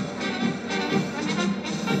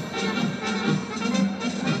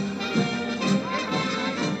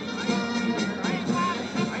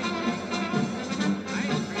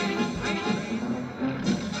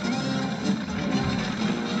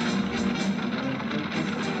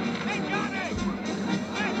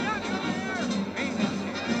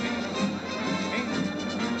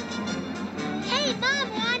 Hey, Mom,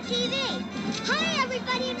 we're on TV. Hi,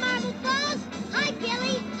 everybody in Marble Falls. Hi,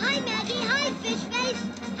 Billy. Hi, Maggie. Hi, Fishface.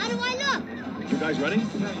 How do I look? You guys ready?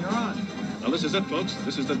 Yeah, you're on. Now, this is it, folks.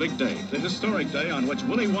 This is the big day. The historic day on which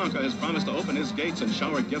Willy Wonka has promised to open his gates and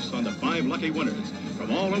shower gifts on the 5 lucky winners.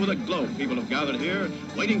 From all over the globe, people have gathered here,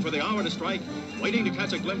 waiting for the hour to strike, waiting to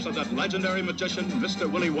catch a glimpse of that legendary magician, Mr.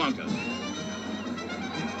 Willy Wonka.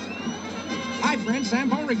 Hi, friends. Sam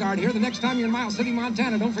Beauregard here. The next time you're in Miles City,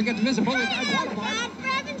 Montana, don't forget to visit Beauregard Water Park. Dad, for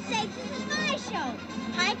heaven's sake, this is my show.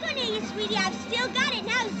 Hi, Cornelia, sweetie. I've still got it.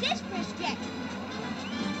 How's this for a stretch?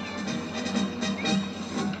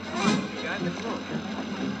 Come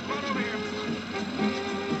on over here.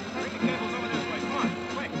 Bring the cables over this way. Come on,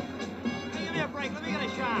 quick. Hey, give me a break. Let me get a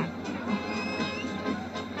shot.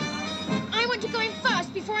 I want to go in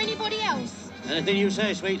first before anybody else. Anything you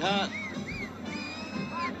say, sweetheart.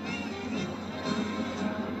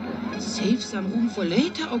 Save some room for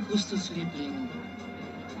later, Augustus Liebling.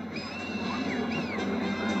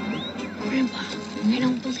 Grandpa, I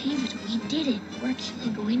don't believe it. We did it. We're actually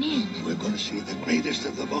going in. We're going to see the greatest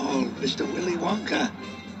of them all, Mr. Willy Wonka.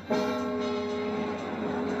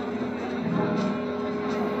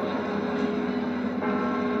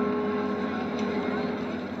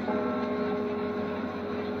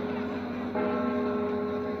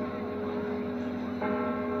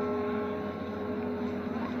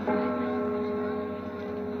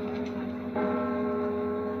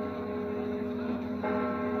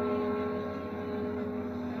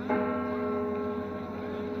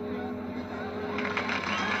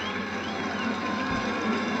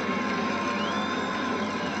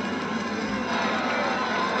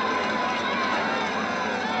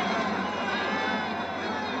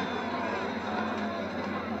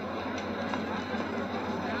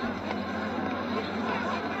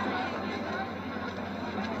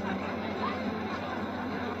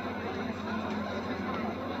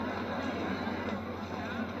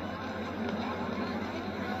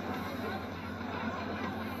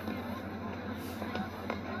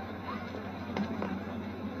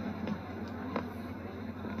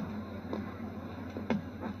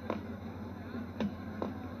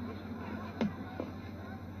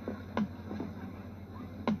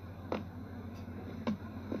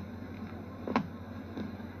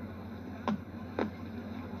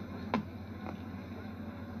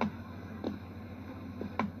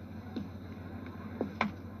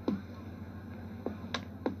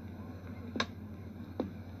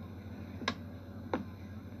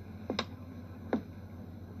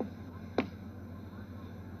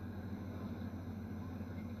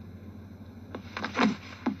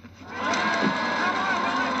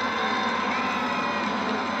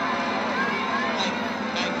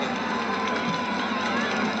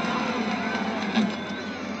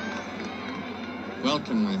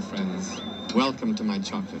 Welcome, my friends. Welcome to my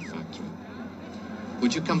chocolate factory.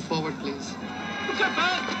 Would you come forward, please?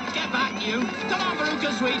 Veruca, get back, you. Come on,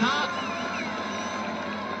 Veruca, sweetheart.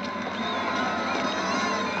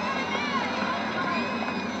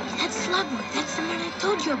 That's Slugworth. That's the man I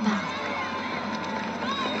told you about.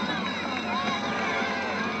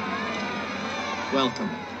 Welcome.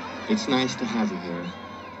 It's nice to have you here.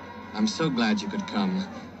 I'm so glad you could come.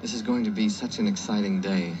 This is going to be such an exciting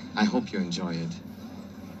day. I hope you enjoy it.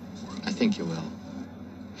 I think you will.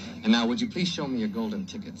 And now, would you please show me your golden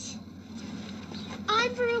tickets? I'm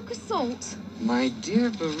Veruca Salt. My dear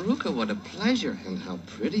Veruca, what a pleasure. And how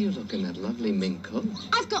pretty you look in that lovely mink coat.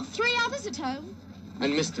 I've got 3 others at home.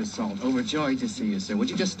 And Mr. Salt, overjoyed to see you, sir. Would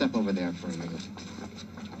you just step over there for a minute?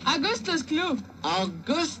 Augustus Clue.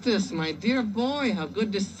 Augustus, my dear boy, how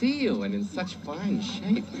good to see you, and in such fine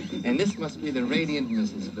shape. And this must be the radiant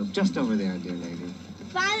Mrs. Clue, just over there, dear lady.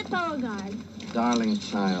 Violet Beauregard. Darling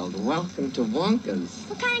child, welcome to Wonka's.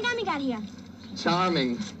 What kind of gum you got here?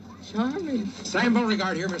 Charming. Charming. Sam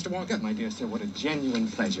Beauregard here, Mr. Wonka. My dear sir, what a genuine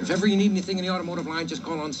pleasure. If ever you need anything in the automotive line, just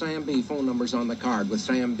call on Sam B. Phone number's on the card. With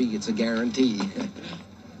Sam B, it's a guarantee.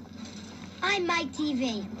 I'm Mike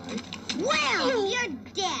TV. Mike? Well, you're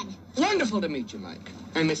dead. Wonderful to meet you, Mike.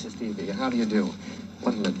 And Mrs. TV, how do you do?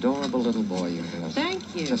 What an adorable little boy you have.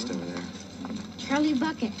 Thank you. Just over there. Charlie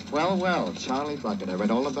Bucket. Well, well, Charlie Bucket. I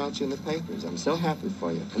read all about you in the papers. I'm so happy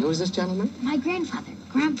for you. And who is this gentleman? My grandfather,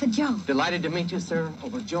 Grandpa Joe. Delighted to meet you, sir.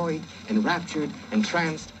 Overjoyed, enraptured,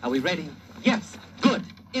 entranced. Are we ready? Yes. Good.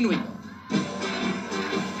 In we go.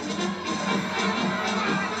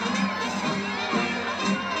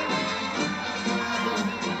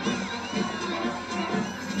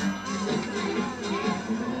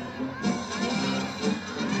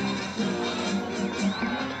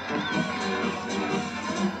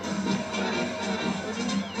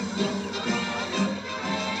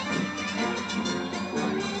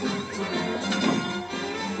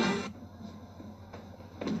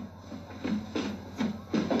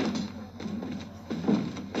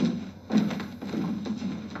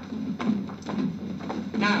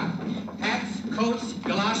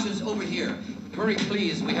 Hurry,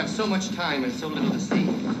 please. We have so much time and so little to see.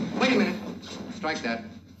 Wait a minute. Strike that.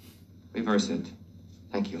 Reverse it.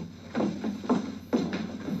 Thank you.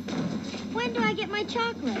 When do I get my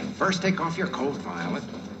chocolate? First, take off your coat, Violet.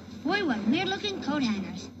 Boy, what weird-looking coat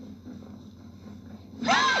hangers.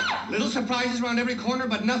 Little surprises around every corner,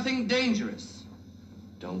 but nothing dangerous.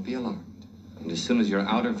 Don't be alarmed. And as soon as your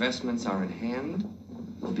outer vestments are in hand,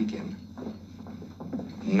 we'll begin.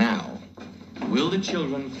 Now, will the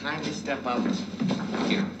children kindly step up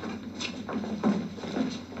here?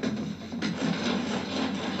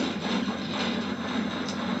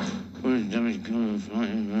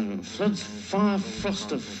 Floods, fire,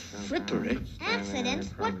 frost, of frippery. Accident?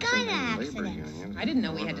 What kind of accident? I didn't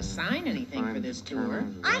know we had to sign anything for this tour.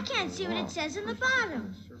 I can't see what it says in the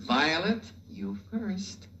bottom. Violet, you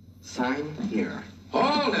first. Sign here.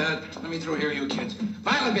 Hold it. Let me through here, you kids.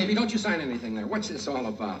 Violet, baby, don't you sign anything there. What's this all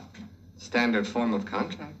about? Standard form of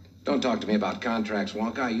contract. Don't talk to me about contracts,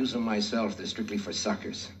 Wonka. I use them myself. They're strictly for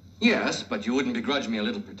suckers. Yes, but you wouldn't begrudge me a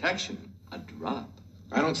little protection. A drop.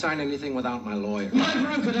 I don't sign anything without my lawyer. My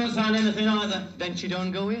Veruca don't sign anything either. Then she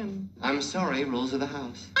don't go in. I'm sorry, rules of the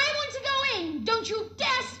house. I want to go in. Don't you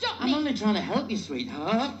dare stop me. I'm only trying to help you,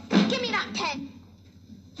 sweetheart. Give me that pen.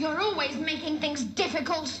 You're always making things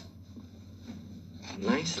difficult.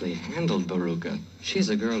 Nicely handled, Veruca. She's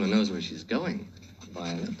a girl who knows where she's going.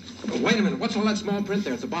 Violet. Oh, wait a minute. What's all that small print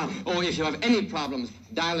there at the bottom? Oh, if you have any problems,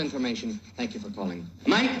 dial information. Thank you for calling.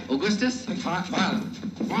 Mike, Augustus. Violet.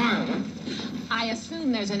 Violet. I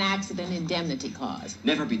assume there's an accident indemnity clause.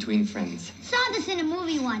 Never between friends. Saw this in a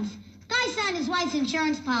movie once. Guy signed his wife's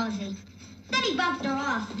insurance policy. Then he bumped her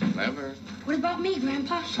off. Clever. What about me,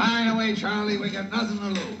 Grandpa? Sign away, Charlie. We got nothing to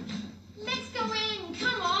lose. Let's go in.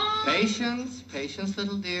 Come on. Patience. Patience,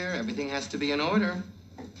 little dear. Everything has to be in order.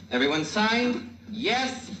 Everyone signed?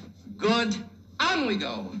 Yes. Good. On we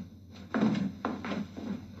go.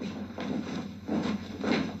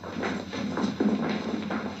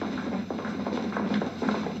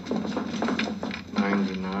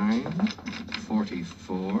 $99,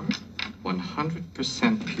 44,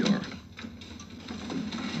 100% pure.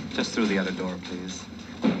 Just through the other door, please.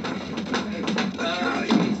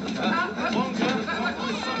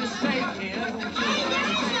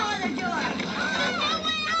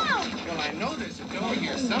 I know there's a door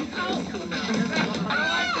here somehow. I don't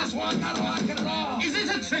like this one. I don't like it at all. Is this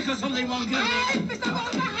a trick or something, Wonka? Help, Mr.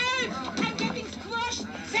 Wonka, help! I'm getting squashed.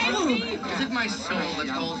 Save me! Is it my soul that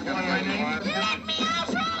calls upon my name? Let me out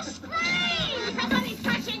or I'll scream! Somebody's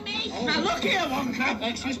touching me! Now look Look here, Wonka.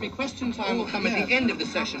 Excuse me, question time will come at the end of the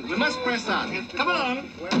session. We must press on. Come along.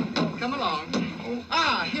 Come along.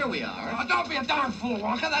 Ah, here we are. Oh, don't be a darn fool,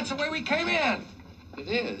 Wonka. That's the way we came in. It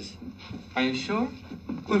is. Are you sure?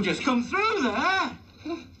 We've just come through there.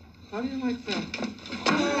 How do you like that?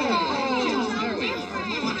 Oh, there we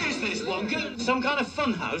are. What is this, Wonka? Some kind of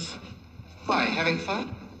fun house? Why, having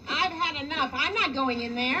fun? I've had enough. I'm not going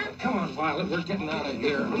in there. Come on, Violet, we're getting out of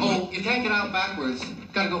here. Oh, you can't get out backwards.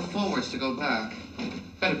 Gotta go forwards to go back.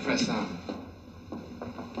 Better press on.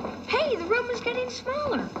 Hey, the room is getting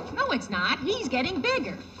smaller. No, it's not. He's getting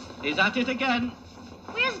bigger. He's at it again.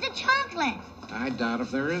 Where's the chocolate? I doubt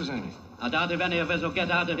if there is any. I doubt if any of us will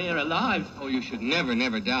get out of here alive. Oh, you should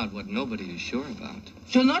never doubt what nobody is sure about.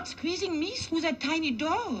 You're not squeezing me through that tiny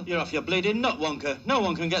door. You're off your bleeding nut, Wonka. No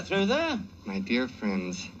one can get through there. My dear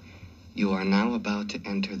friends, you are now about to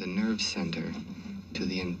enter the nerve center to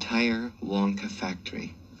the entire Wonka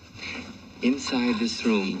factory. Inside this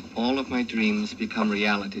room, all of my dreams become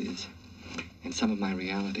realities, and some of my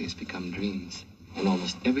realities become dreams. And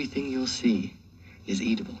almost everything you'll see is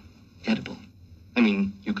eatable, edible. I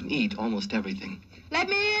mean, you can eat almost everything. Let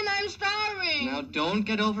me in. I'm starving. Now, don't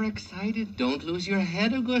get overexcited. Don't lose your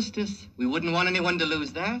head, Augustus. We wouldn't want anyone to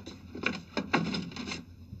lose that.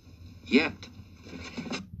 Yet.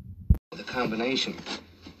 The combination.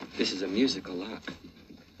 This is a musical lock.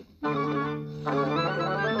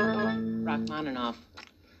 Rachmaninoff.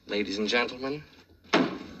 Ladies and gentlemen,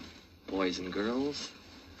 boys and girls,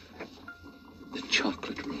 the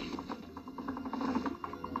chocolate room.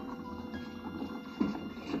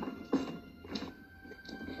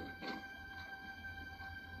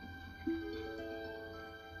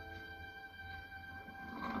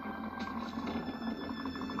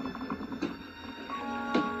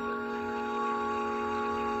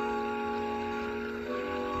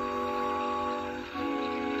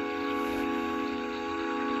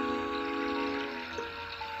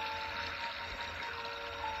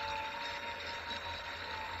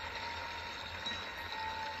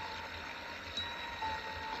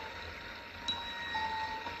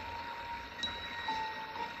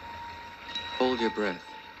 Hold your breath.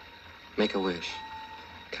 Make a wish.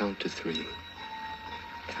 Count to 3.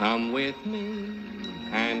 Come with me,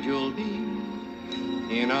 and you'll be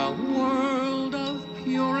in a world of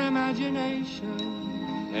pure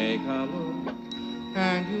imagination. Take a look,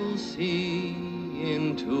 and you'll see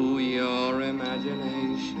into your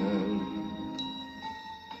imagination.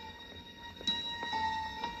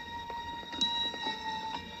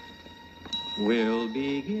 We'll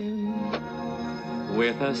begin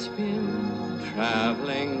with a spin,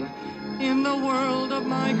 traveling in the world of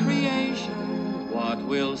my creation. What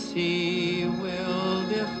we'll see will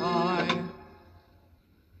defy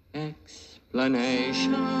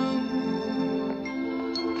explanation.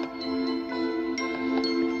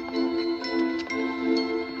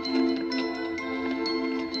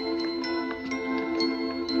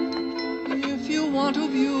 If you want to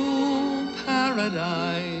view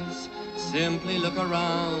paradise, simply look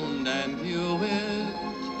around and view it.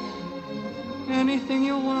 Anything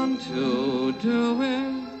you want to do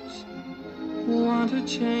it. Want to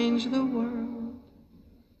change the world.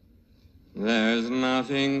 There's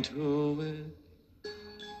nothing to it.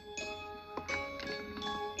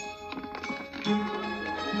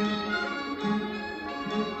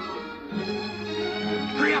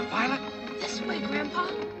 Hurry up, Violet. This way, Grandpa.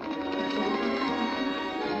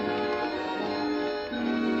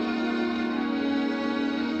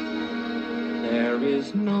 There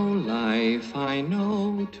is no life I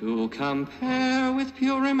know to compare with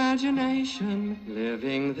pure imagination.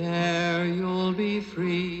 Living there, you'll be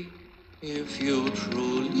free if you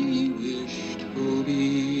truly wish to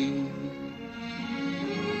be.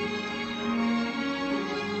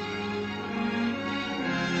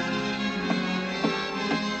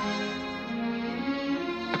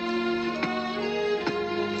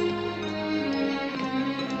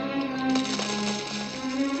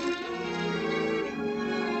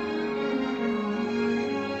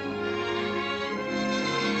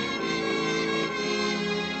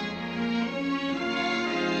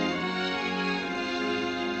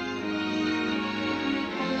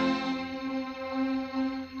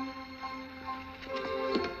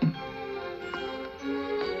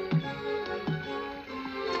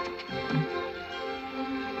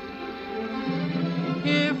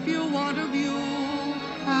 If you want to view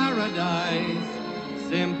paradise,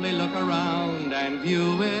 simply look around and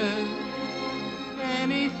view it.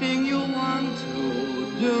 Anything you want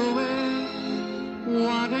to do it.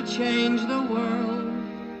 Want to change the world.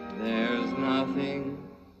 There's nothing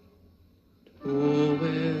to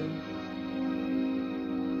it.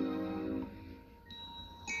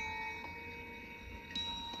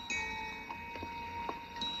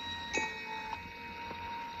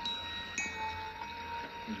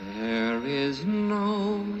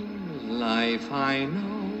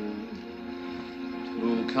 know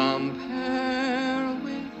to compare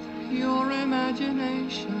with pure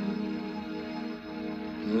imagination.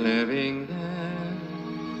 Living there,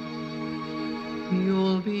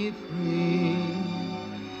 you'll be free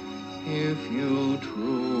if you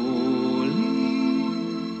truly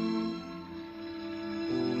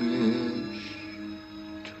wish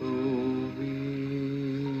to be.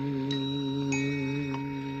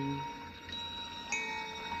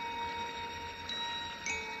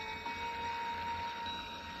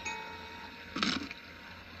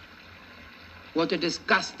 What a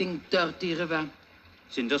disgusting, dirty river.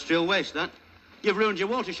 It's industrial waste, that. You've ruined your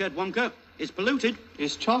watershed, Wonka. It's polluted.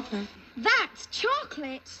 It's chocolate. That's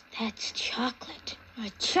chocolate. That's chocolate. A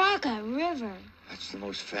chocolate river. That's the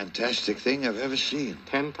most fantastic thing I've ever seen.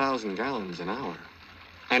 10,000 gallons an hour.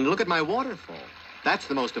 And look at my waterfall. That's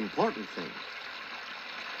the most important thing.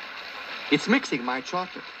 It's mixing my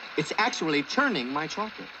chocolate. It's actually churning my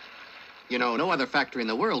chocolate. You know, no other factory in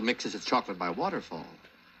the world mixes its chocolate by waterfall.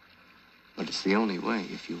 But it's the only way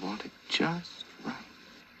if you want it just right.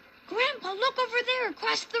 Grandpa, look over there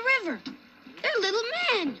across the river. They're little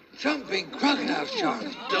men. Jumping crocodiles,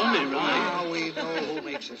 Charlie. Dummy, right? Now we know who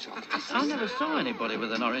makes the chocolate. I never saw anybody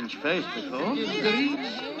with an orange face before.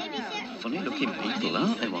 Funny-looking people,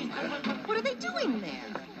 aren't they, Wonka? What are they doing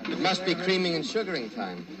there? It must be creaming and sugaring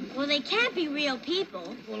time. Well, they can't be real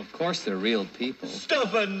people. Well, of course they're real people.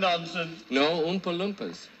 Stuff and nonsense. No, Oompa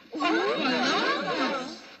Loompas.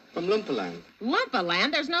 From Loompaland.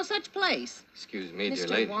 Lumpaland? There's no such place. Excuse me, dear Mr.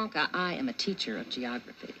 lady. Wonka, I am a teacher of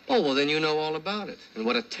geography. Oh, well, then you know all about it. And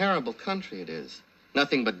what a terrible country it is.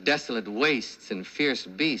 Nothing but desolate wastes and fierce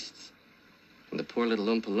beasts. And the poor little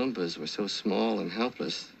Oompa Loompas were so small and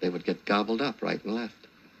helpless, they would get gobbled up right and left.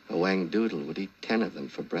 A wang-doodle would eat 10 of them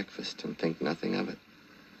for breakfast and think nothing of it.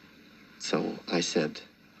 So I said,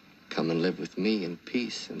 come and live with me in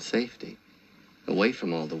peace and safety. Away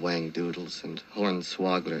from all the wang-doodles and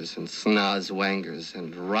hornswogglers and snozwangers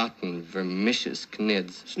and rotten, vermicious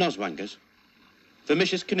knids. Snozwangers?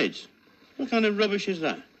 Vermicious knids? What kind of rubbish is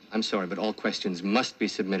that? I'm sorry, but all questions must be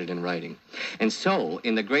submitted in writing. And so,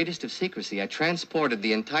 in the greatest of secrecy, I transported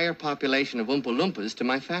the entire population of Oompa Loompas to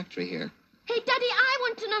my factory here. Hey, Daddy, I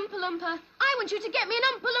want an Oompa Loompa. I want you to get me an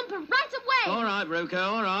Oompa Loompa right away. All right, Ruka,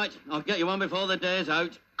 all right. I'll get you one before the day's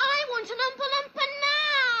out. I want an Oompa Loompa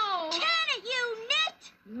now. Can it, you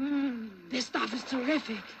nit? This stuff is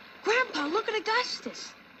terrific. Grandpa, look at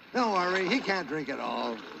Augustus. Don't worry, he can't drink it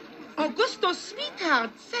all. Augusto,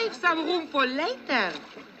 sweetheart, save some room for later.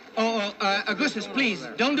 Augustus, please,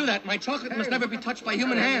 don't do that. My chocolate must never be touched by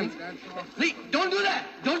human hands. Please, don't do that.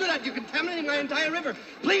 Don't do that. You're contaminating my entire river.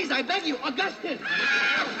 Please, I beg you, Augustus.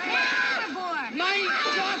 My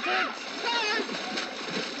chocolate.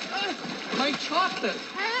 My chocolate.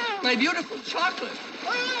 My beautiful chocolate.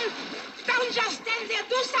 Don't just stand there.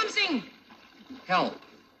 Do something. Help.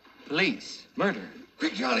 Police. Murder.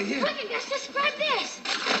 Quick, Charlie, here. Quick, Augustus, grab this.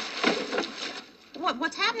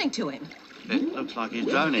 What's happening to him? It looks like he's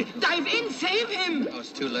drowning. Dive in, save him. Oh,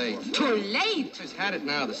 it's too late. Too late. He's had it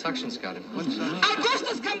now. The suction's got him. What's that?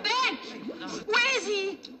 Augustus, come back. Where is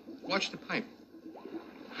he? Watch the pipe.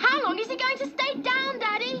 How long is he going to stay down,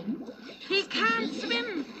 Daddy? He can't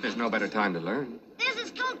swim. There's no better time to learn. There's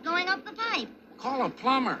his coat going up the pipe. Call a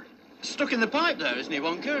plumber. Stuck in the pipe there, isn't he,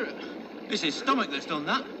 Wonka? It's his stomach that's done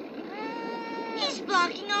that. He's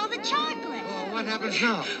blocking all the chocolate. Well, what happens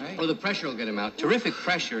now? Oh, the pressure will get him out. Terrific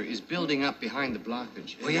pressure is building up behind the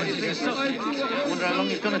blockage. Well, yeah, I wonder how long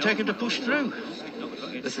it's going to take him to push through.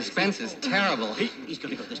 The suspense is terrible. He's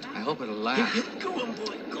going to go this time. I hope it'll last. Go on,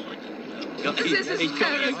 boy, go on. This is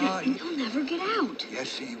terrible. He'll never get out.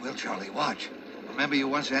 Yes, he will, Charlie. Watch. Remember you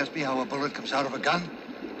once asked me how a bullet comes out of a gun?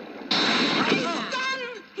 He's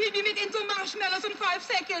done. He'll be made into marshmallows in 5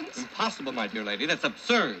 seconds. Impossible, my dear lady. That's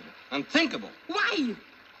absurd. Unthinkable. Why?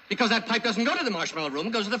 Because that pipe doesn't go to the marshmallow room,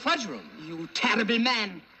 it goes to the fudge room. You terrible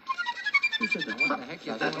man. What the heck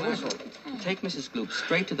is that also? Take Mrs. Gloop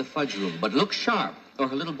straight to the fudge room, but look sharp, or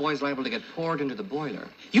her little boy's liable to get poured into the boiler.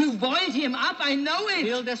 You boiled him up, I know it.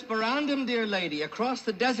 Il desperandum, dear lady. Across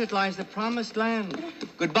the desert lies the promised land.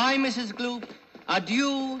 Goodbye, Mrs. Gloop.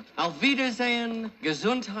 Adieu, auf Wiedersehen,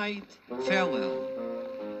 Gesundheit, farewell.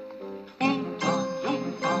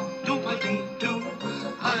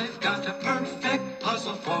 I've got a perfect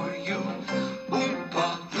puzzle for you.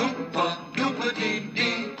 Oompa, loompa,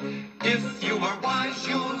 loompa-dee-dee. If you are wise,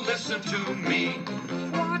 you'll listen to me.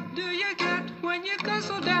 What do you get when you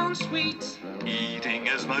guzzle down sweets? Eating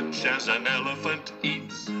as much as an elephant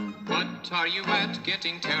eats. What are you at?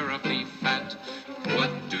 Getting terribly fat.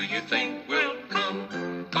 What do you think will come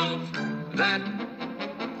of that?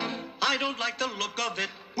 I don't don't like the look of it.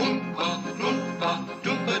 Oompa, loompa,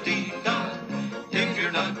 doompa-dee-da. If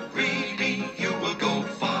you're not greedy, you will go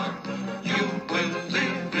far. You will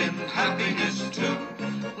live in happiness too,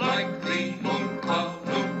 like the Oompa,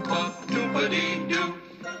 loompa, doompa-dee-doo.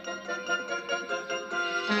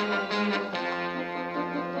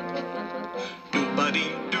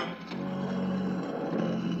 Doompa-dee-doo.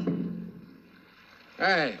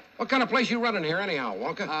 Hey, what kind of place you running here anyhow,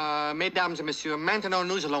 Wonka? Mesdames et messieurs, maintenant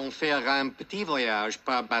nous allons faire un petit voyage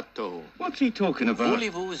par bateau. What's he talking about?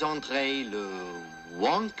 Voulez-vous entrer le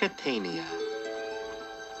Wonkatania?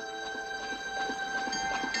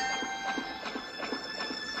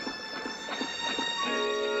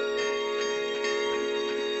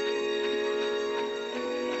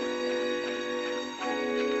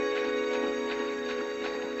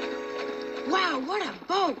 Wow, what a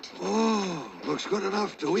boat! Oh, looks good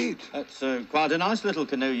enough to eat. That's quite a nice little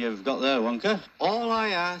canoe you've got there, Wonka. All I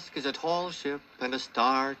ask is a tall ship and a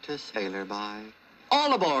star to sail her by.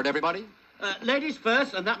 All aboard, everybody. Ladies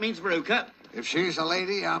first, and that means Veruca. If she's a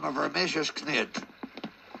lady, I'm a vermicious knit.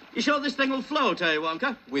 You sure this thing will float, eh,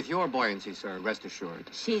 Wonka? With your buoyancy, sir, rest assured.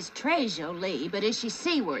 She's très jolie, but is she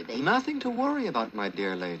seaworthy? Nothing to worry about, my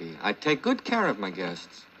dear lady. I take good care of my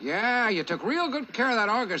guests. Yeah, you took real good care of that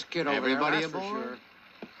August kid over Everybody there, that's for aboard? sure.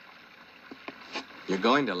 You're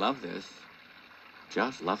going to love this.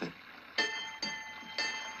 Just love it.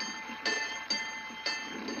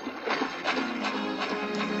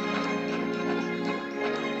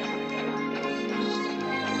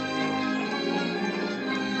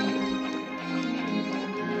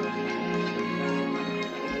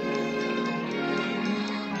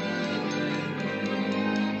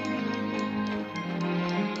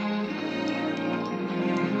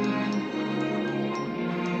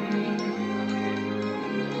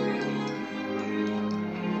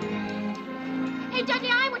 Hey, Daddy,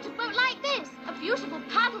 I want a boat like this. A beautiful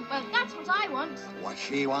paddle boat. That's what I want. What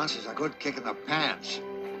she wants is a good kick in the pants.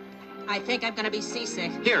 I think I'm gonna be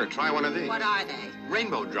seasick. Here, try one of these. What are they?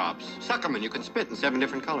 Rainbow drops. Suck 'em and you can spit in 7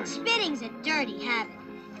 different colors. Spitting's a dirty habit.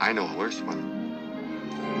 I know a worse one.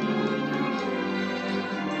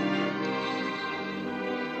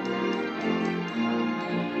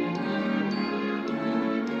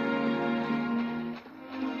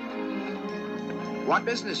 What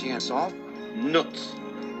business you in, Salt? Nuts.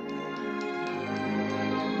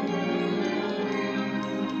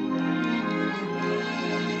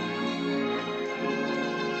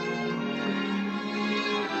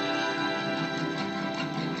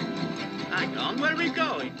 Hang on, where are we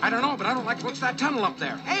going? I don't know, but I don't like to look at that tunnel up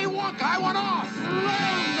there. Hey, Wonka, I want off!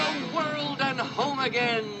 Round the world and home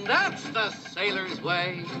again. That's the sailor's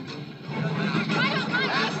way.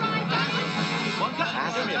 Wonka,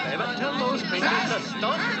 do me a favor. Tell those people to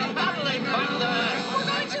stop paddling from there. We're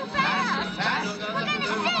going too fast. We're going to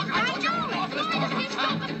sink. I know it.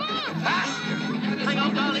 Stop the boat. Hang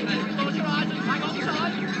on, darling. Close your eyes and hang on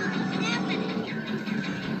tight.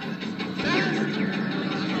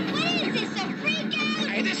 What is this, a freak out?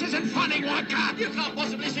 Hey, this isn't funny, Wonka! You can't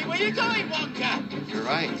possibly see where you're going, Wonka. You're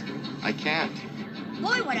right. I can't.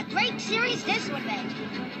 Boy, what a great series this would make.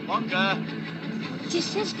 Wonka.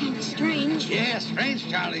 Just is kind of strange. Yeah, strange,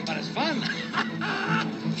 Charlie, but it's fun.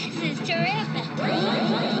 This is terrific.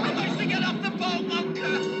 Nice to get off the boat,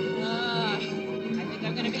 Wonka. I think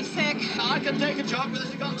I'm gonna be sick. I can take a job, but this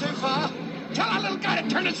has gone too far. Tell our little guy to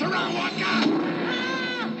turn us around, Wonka!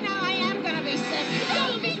 No, I am gonna be sick.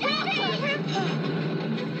 Don't be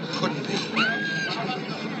Couldn't be.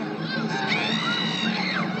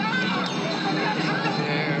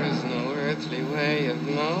 There's no earthly way of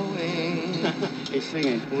knowing He's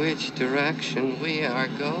singing. which direction we are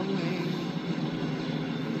going.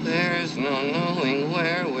 There's no knowing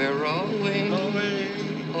where we're rowing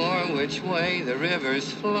or which way the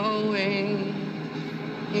river's flowing.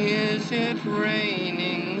 Is it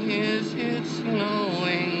raining? Is it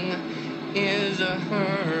snowing? Is a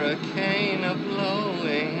hurricane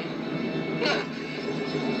a-blowing?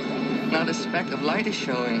 Not a speck of light is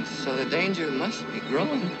showing, so the danger must be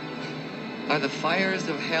growing. Are the fires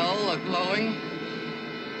of hell a-glowing?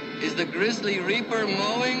 Is the grisly reaper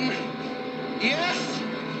mowing? Yes!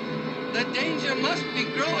 The danger must be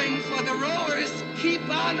growing, for the rowers keep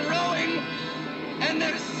on rowing, and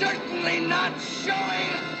they're certainly not showing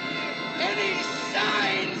any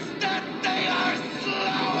signs that they are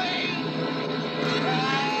slowing!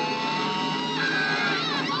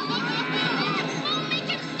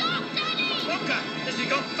 Wonka, this has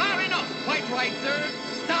gone far enough. Quite right, sir.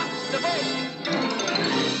 Stop the boat.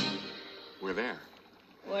 We're there.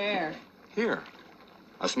 Where? Here.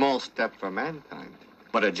 A small step for mankind,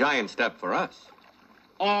 but a giant step for us.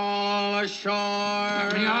 All ashore.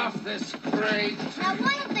 Let me off this crate. Now,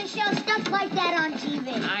 why don't they show stuff like that on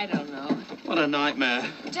TV? I don't know. What a nightmare.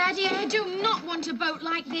 Daddy, I do not want a boat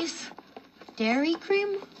like this. Dairy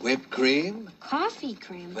cream? Whipped cream? Coffee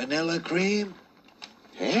cream? Vanilla cream?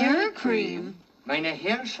 Hair cream? Meine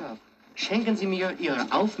Herrschaft, schenken Sie mir Ihre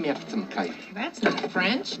Aufmerksamkeit. That's not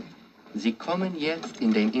French. Sie kommen jetzt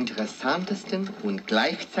in den interessantesten und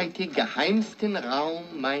gleichzeitig geheimsten Raum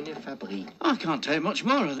meiner Fabrik. I can't take much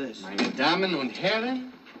more of this. Meine Damen und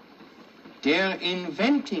Herren, der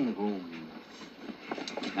Inventing Room.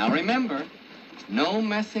 Now remember, no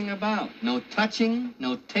messing about, no touching,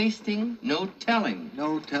 no tasting, no telling.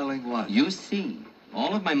 No telling what? You see,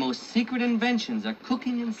 all of my most secret inventions are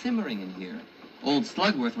cooking and simmering in here. Old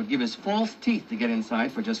Slugworth would give his false teeth to get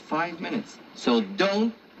inside for just 5 minutes. So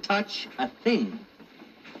don't touch a thing.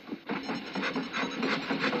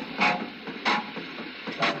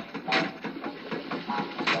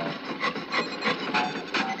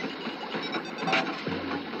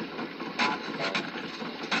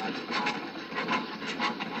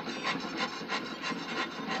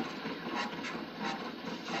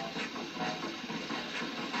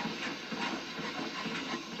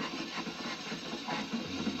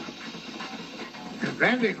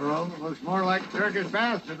 Inventing room looks more like Turkish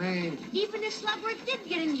bath to me. Even if Slugworth did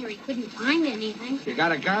get injured, he couldn't find anything. You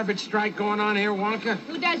got a garbage strike going on here, Wonka?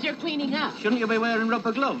 Who does your cleaning up? Shouldn't you be wearing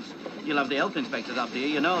rubber gloves? You'll have the health inspectors up here,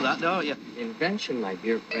 you know that, don't you? Invention, my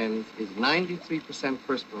dear friends, is 93%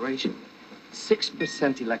 perspiration,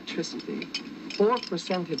 6% electricity,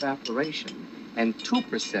 4% evaporation, and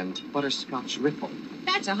 2% butterscotch ripple.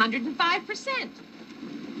 That's 105%.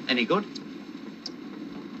 Any good?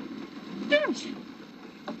 Don't.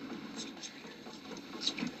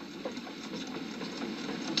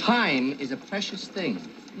 Time is a precious thing,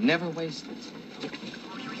 never wasted.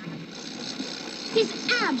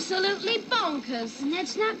 He's absolutely bonkers. And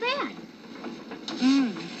that's not bad.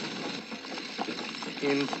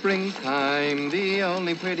 In springtime, the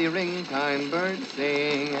only pretty ring time, birds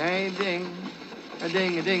sing, hey ding, a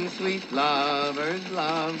ding, sweet lovers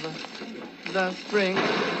love the spring.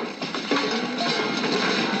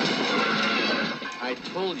 I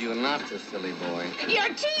told you not to, silly boy. Your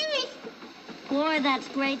teeth! Boy, that's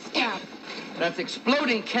great stuff. That's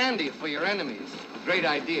exploding candy for your enemies. Great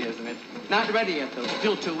idea, isn't it? Not ready yet, though.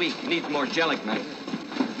 Still too weak. Needs more gelic matter.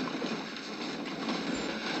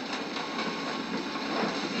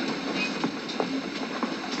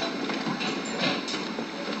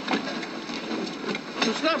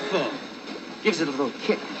 What's that for? Gives it a little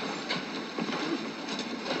kick.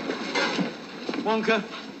 Wonka.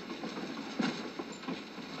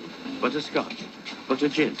 Butterscotch. Butter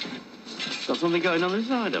gin. Got something going on the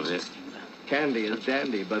side of it. Candy is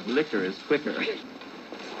dandy, but liquor is quicker.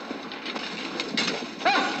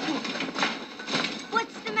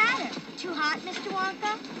 What's the matter? Too hot, Mr.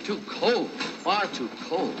 Wonka? Too cold. Far too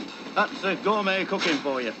cold. That's gourmet cooking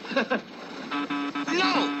for you.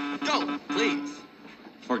 No! Don't, please.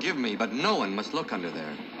 Forgive me, but no one must look under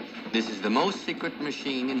there. This is the most secret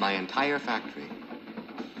machine in my entire factory.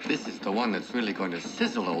 This is the one that's really going to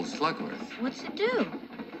sizzle old Slugworth. What's it do?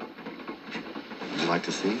 Would you like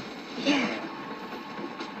to see? Yeah.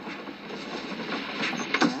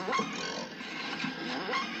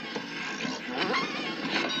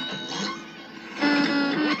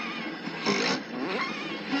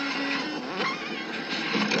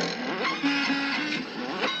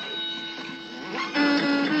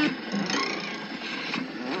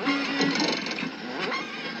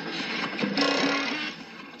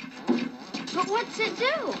 But what's it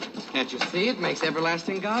do? Can't you see? It makes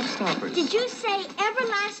everlasting gobstoppers. Did you say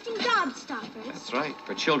everlasting gobstoppers? That's right.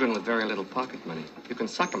 For children with very little pocket money. You can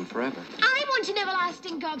suck them forever. I want an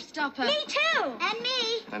everlasting gobstopper. Me too. And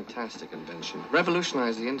me. Fantastic invention.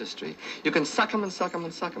 Revolutionize the industry. You can suck them and suck them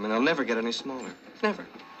and suck them, and they'll never get any smaller. Never.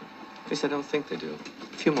 At least I don't think they do.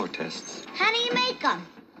 A few more tests. How do you make them?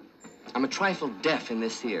 I'm a trifle deaf in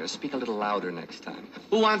this ear. Speak a little louder next time.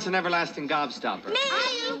 Who wants an everlasting gobstopper? Me.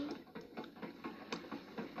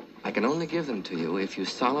 I can only give them to you if you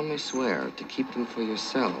solemnly swear to keep them for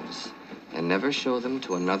yourselves and never show them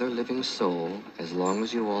to another living soul as long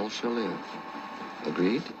as you all shall live.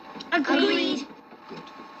 Agreed? Agreed. Good.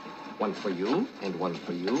 One for you, and one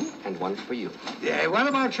for you, and one for you. Yeah, what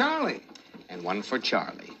about Charlie? And one for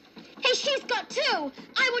Charlie. Hey, she's got two.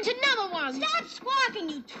 I want another one. Stop squawking,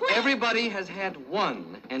 you twit. Everybody has had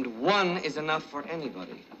one, and one is enough for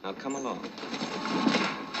anybody. Now come along.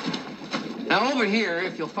 Now, over here,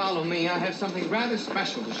 if you'll follow me, I have something rather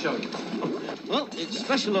special to show you. Well, it's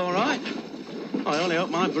special, all right. I only hope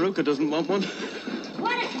my Veruca doesn't want one.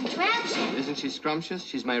 What a contraption. Isn't she scrumptious?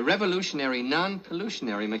 She's my revolutionary,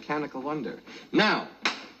 non-pollutionary mechanical wonder. Now,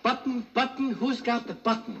 button, button, who's got the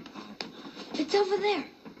button? It's over there.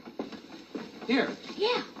 Here.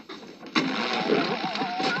 Yeah.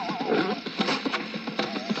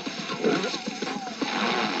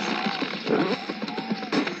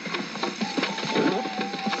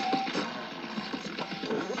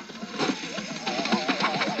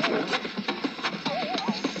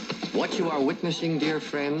 What you are witnessing, dear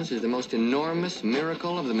friends, is the most enormous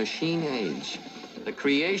miracle of the machine age. The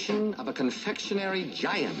creation of a confectionery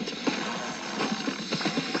giant.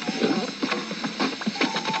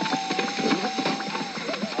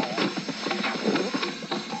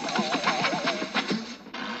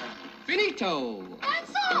 Finito!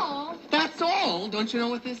 That's all. That's all? Don't you know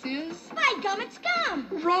what this is? By gum, it's gum.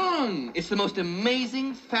 Wrong! It's the most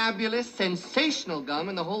amazing, fabulous, sensational gum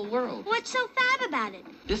in the whole world. What's so fab about it?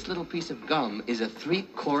 This little piece of gum is a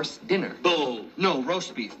 3-course dinner. Bull! No,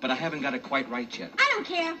 roast beef, but I haven't got it quite right yet. I don't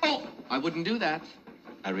care. Oh, I wouldn't do that.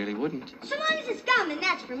 I really wouldn't. So long as it's gum, then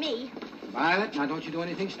that's for me. Violet, now don't you do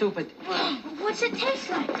anything stupid. What's it taste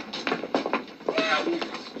like? Madness.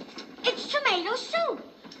 It's tomato soup.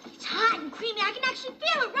 It's hot and creamy. I can actually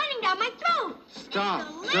feel it running down my throat. Stop.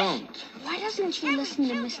 Don't. Why doesn't she listen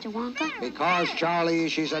to Mr. Wonka? Because, Charlie,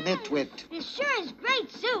 she's a nitwit. This sure is great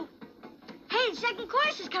soup. Hey, the second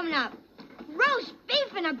course is coming up. Roast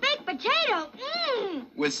beef and a baked potato. Mmm.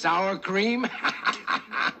 With sour cream?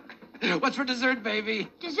 What's for dessert, baby?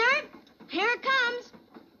 Dessert? Here it comes.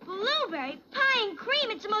 Blueberry pie and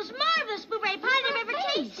cream. It's the most marvelous blueberry pie I've ever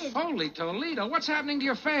tasted. Holy Toledo, what's happening to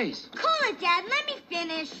your face? Cool it, Dad. Let me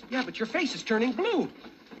finish. Yeah, but your face is turning blue.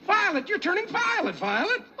 Violet, you're turning violet,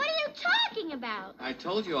 Violet. What are you talking about? I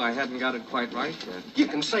told you I hadn't got it quite right yet. You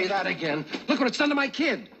can say that again. Look what it's done to my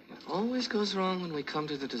kid. It always goes wrong when we come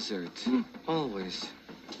to the dessert. Always.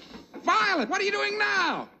 Violet, what are you doing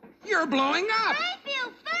now? You're blowing up. I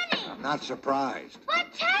feel funny. I'm not surprised.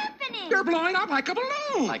 What's happening? You're blowing up like a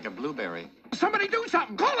balloon. Like a blueberry. Somebody do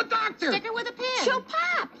something. Call a doctor. Stick her with a pin. She'll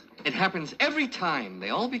pop. It happens every time.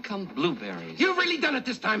 They all become blueberries. You've really done it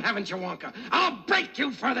this time, haven't you, Wonka? I'll break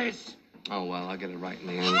you for this. Oh, well, I'll get it right in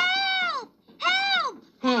the end. Help! Help!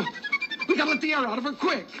 Oh, we gotta let the air out of her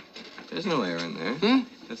quick. There's no air in there.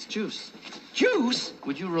 That's juice. Juice?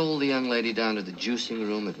 Would you roll the young lady down to the juicing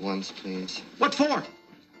room at once, please? What for?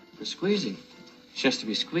 For squeezing. She has to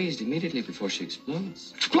be squeezed immediately before she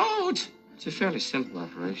explodes. Explodes? It's a fairly simple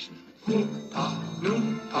operation.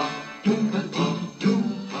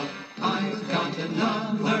 I've got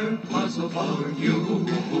another puzzle for you.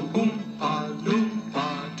 Oompa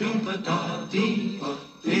loompa doompa da dee.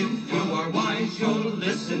 If you are wise, you'll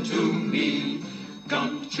listen to me.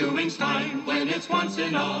 Gum chewing's fine when it's once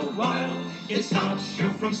in a while. It stops you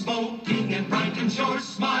from smoking and brightens your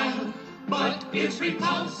smile. But it's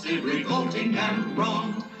repulsive, revolting, and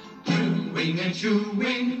wrong. Chewing and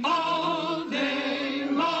chewing all day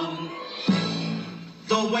long.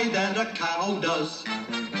 The way that a cow does.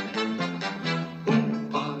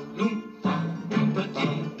 Oompa loompa doompa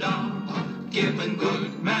dee da. Given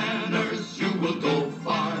good manners, you will go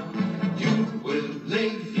far. You will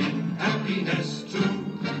live in happiness too.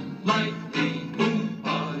 Like the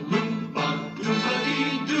Oompa loompa doompa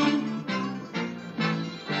dee doo.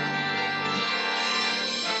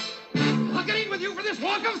 I can eat with you for this,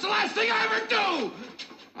 Wonka. It's the last thing I ever do.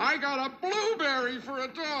 I got a blueberry for a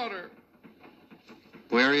daughter.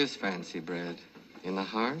 Where is fancy bread? In the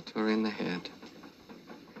heart or in the head?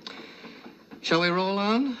 Shall we roll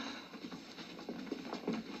on?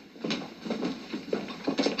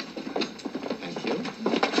 Thank you.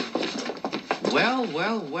 Well,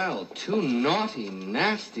 well, well. 2 naughty,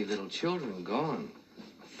 nasty little children gone.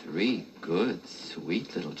 3 good,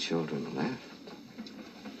 sweet little children left.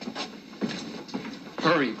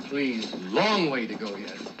 Hurry, please. Long way to go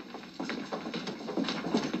yet.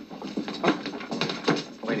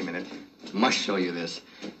 Wait a minute. Must show you this.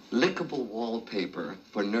 Lickable wallpaper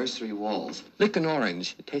for nursery walls. Lick an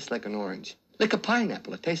orange. It tastes like an orange. Lick a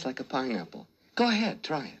pineapple. It tastes like a pineapple. Go ahead.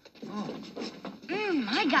 Try it. Oh.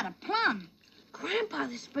 I got a plum. Grandpa,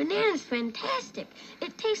 this banana's fantastic.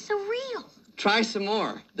 It tastes so real. Try some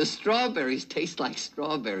more. The strawberries taste like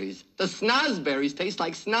strawberries. The snozberries taste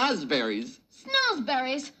like snozberries.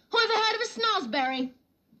 Snozberries? Who ever heard of a snozberry?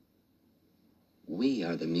 We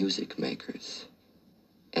are the music makers.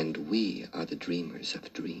 And we are the dreamers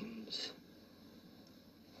of dreams.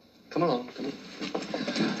 Come along, come on.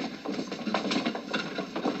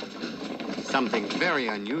 Something very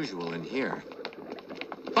unusual in here.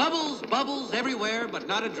 Bubbles, bubbles everywhere, but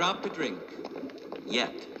not a drop to drink.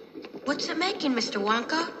 Yet. What's it making, Mr.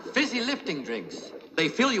 Wonka? Fizzy lifting drinks. They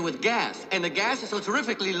fill you with gas, and the gas is so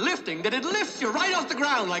terrifically lifting that it lifts you right off the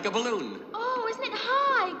ground like a balloon. Oh, isn't it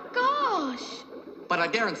high? Gosh. But I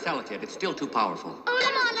daren't sell it yet. It's still too powerful. Oh,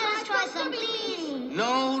 come on, let us try some, please.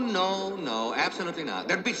 No, absolutely not.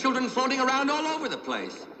 There'd be children floating around all over the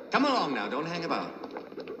place. Come along now, don't hang about.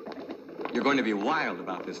 You're going to be wild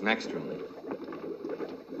about this next room.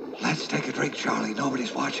 Let's take a drink, Charlie.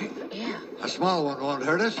 Nobody's watching. Yeah. A small one won't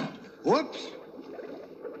hurt us. Whoops.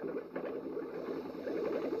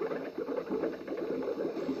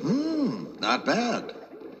 Not bad.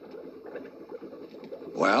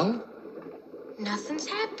 Well? Nothing's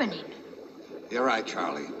happening. You're right,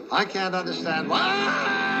 Charlie. I can't understand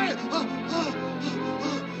why.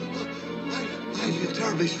 I feel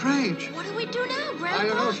terribly strange. What do we do now, Grandpa? I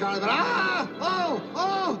don't know, Charlie, but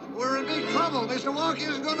we're in big trouble. Mr. Wonka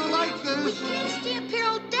isn't going to like this. We can't stay up here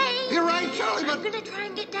all day. You're right, Charlie, but... I'm going to try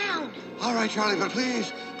and get down. All right, Charlie, but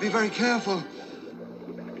please, be very careful.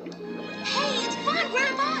 Hey, it's fun,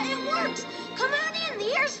 Grandpa. It works. Come on in.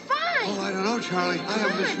 The air's fine. Oh, I don't know, Charlie. I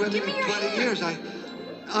haven't been swimming in 20 years.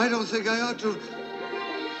 I don't think I ought to.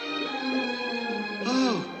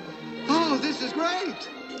 Oh, this is great.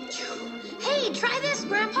 Hey, try this,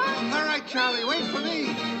 Grandpa. All right, Charlie, wait for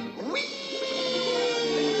me. Whee!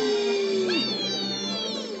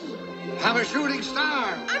 I'm a shooting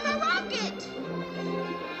star. I'm a rocket.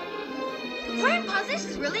 Grandpa, this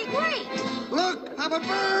is really great. Look, I'm a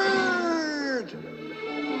bird.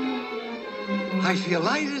 I feel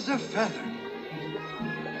light as a feather.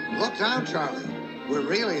 Look down, Charlie. We're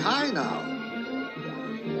really high now.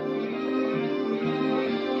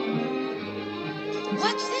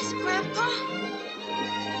 What's this, Grandpa?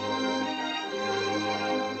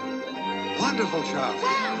 Wonderful, Charlie.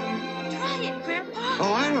 Wow. Try it, Grandpa.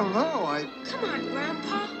 Oh, I don't know. Come on,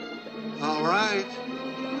 Grandpa. All right.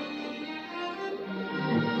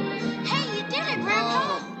 Hey, you did it,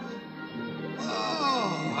 Grandpa.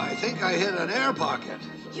 Oh, I think I hit an air pocket.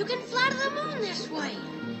 You can fly to the moon this way.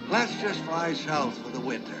 Let's just fly south for the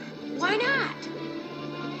winter. Why not?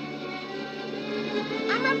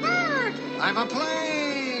 I'm a bird. I'm a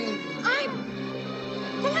plane. I'm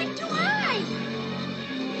going too high.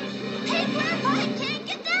 Hey, Grandpa, I can't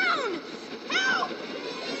get down. Help!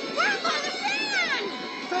 Grandpa, the fan!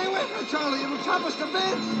 Stay with me, Charlie. It'll chop us to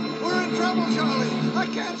bits. We're in trouble, Charlie. I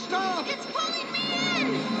can't stop. It's pulling me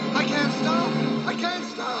in. I can't stop. I can't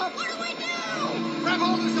stop. What do we do? Grab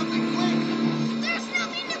hold of something quick. There's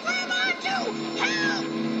nothing to grab onto. Help!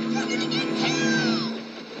 We're gonna get killed.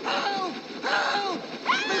 Help! Help!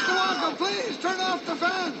 Mr. Wonka, please turn off the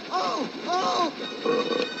fan.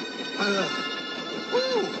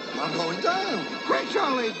 Ooh, I'm going down. Quick,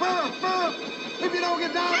 Charlie, burp. If you don't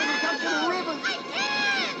get down, it'll cut you the ribbon. I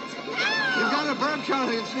can't. Help! You've got to burp,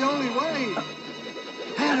 Charlie. It's the only way.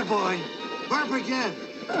 Attaboy. Burp again.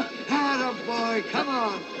 Attaboy. Come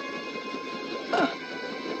on.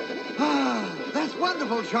 That's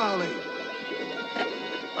wonderful, Charlie.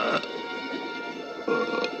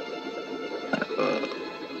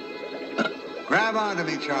 Grab onto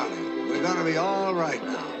me, Charlie. We're going to be all right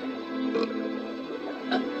now.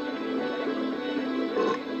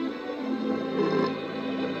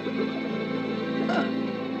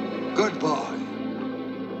 Good boy.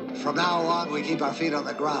 From now on, we keep our feet on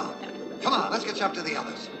the ground. Come on, let's get you up to the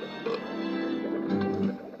others.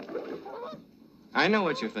 I know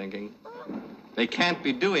what you're thinking. They can't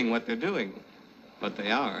be doing what they're doing. But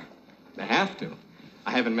they are. They have to.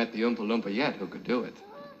 I haven't met the Oompa Loompa yet who could do it.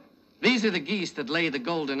 These are the geese that lay the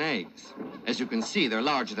golden eggs. As you can see, they're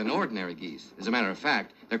larger than ordinary geese. As a matter of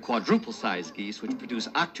fact, they're quadruple-sized geese which produce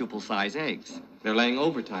octuple-sized eggs. They're laying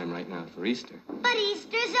overtime right now for Easter. But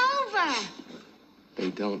Easter's over. They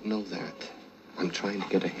don't know that. I'm trying to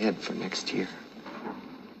get ahead for next year.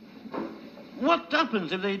 What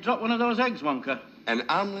happens if they drop one of those eggs, Wonka? An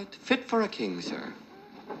omelet fit for a king, sir.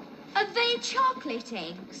 Are they chocolate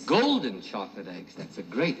eggs? Golden chocolate eggs. That's a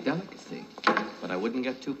great delicacy. But I wouldn't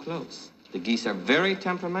get too close. The geese are very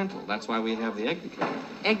temperamental. That's why we have the egg decator.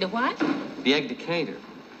 Egg the what? The egg decator.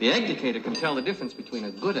 The egg decator can tell the difference between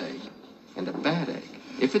a good egg and a bad egg.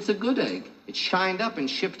 If it's a good egg, it's shined up and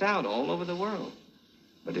shipped out all over the world.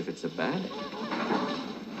 But if it's a bad egg,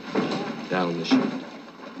 down the chute.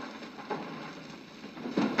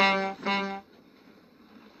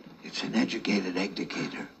 It's an educated egg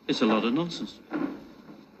decator. It's a lot of nonsense.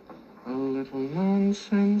 A little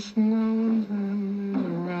nonsense now and then is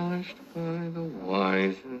relished by the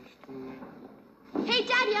wisest man. Hey,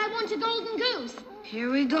 Daddy, I want a golden goose. Here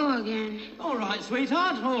we go again. All right,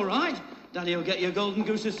 sweetheart, all right. Daddy will get you a golden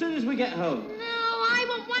goose as soon as we get home. No, I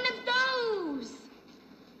want one of those.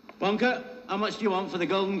 Wonka, How much do you want for the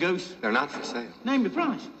golden goose? They're not for sale. Name the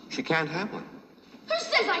price. She can't have one. Who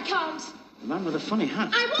says I can't? The man with a funny hat.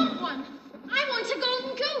 I want one. I want a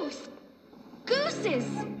golden goose. Gooses.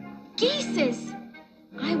 Geeses.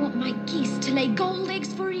 I want my geese to lay gold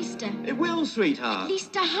eggs for Easter. It will, sweetheart. At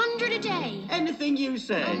least 100 a day. Anything you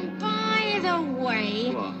say. And by the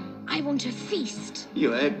way, What? I want a feast.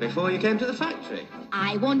 You ate before you came to the factory.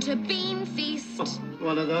 I want a bean feast.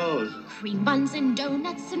 One of those. Cream buns and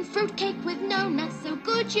donuts and fruitcake with no nuts. So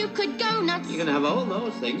good you could go nuts. You're going to have all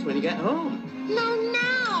those things when you get home. No,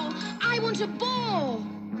 now. I want a ball.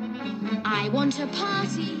 I want a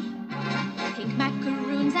party. Pink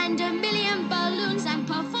macaroons and a million balloons and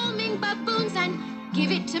performing baboons and give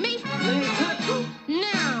it to me.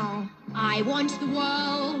 Now. I want the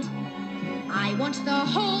world. I want the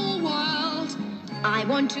whole world. I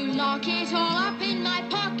want to lock it all up in my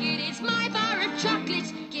pocket. It's my bar of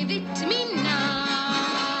chocolate. Give it to me now.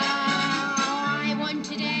 I want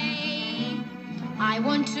today. I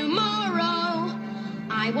want tomorrow.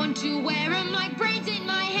 I want to wear 'em like braids in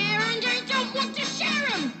my hair, and I don't want to share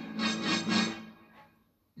 'em.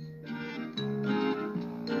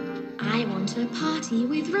 I want a party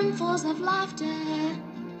with roomfuls of laughter,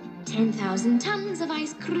 10,000 tons of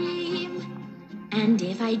ice cream. And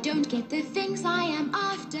if I don't get the things I am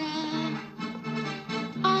after,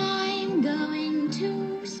 I'm going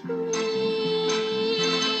to scream.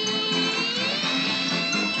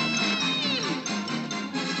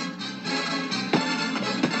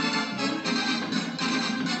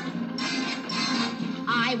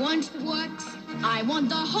 I want the works. I want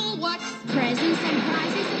the whole works. Presents and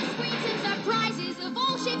prizes and sweets and surprises of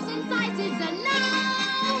all shapes and sizes. And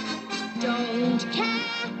now, don't care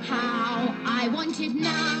how, I want it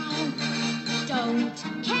now. Don't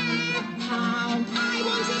care how, I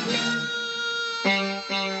want it now.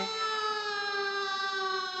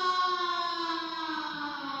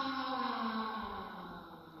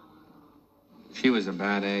 She was a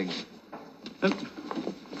bad egg.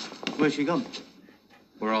 Where's she gone?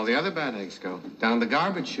 Where all the other bad eggs go. Down the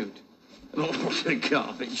garbage chute. Oh, the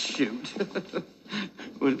garbage chute.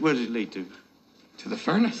 Where does it lead to? To the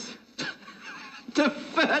furnace. The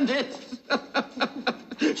furnace?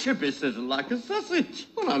 Should be sizzled like a sausage.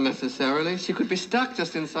 Well, not necessarily. She could be stuck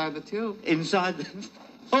just inside the tube. Inside the...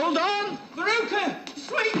 Hold on! Veruca!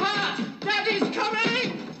 Sweetheart! Daddy's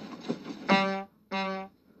coming!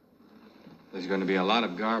 There's going to be a lot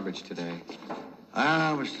of garbage today.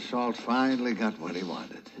 Ah, Mr. Salt finally got what he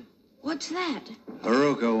wanted. What's that?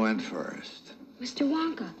 Veruca went first. Mr.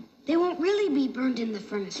 Wonka, they won't really be burned in the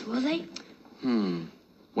furnace, will they?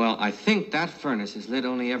 Well, I think that furnace is lit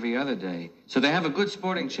only every other day. So they have a good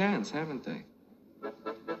sporting chance, haven't they?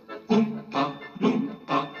 Oompa,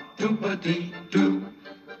 loompa, doompa-dee-doo.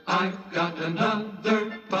 I've got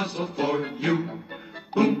another puzzle for you.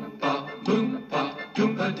 Oompa, loompa,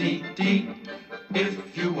 doompa-dee-dee.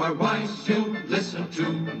 If you are wise, you'll listen to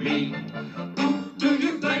me. Who do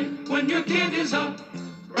you blame when your kid is a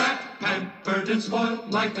rat, pampered and spoiled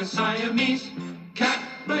like a Siamese cat?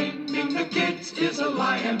 Blaming the kids is a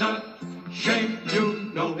lie and a shame.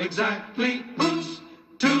 You know exactly who's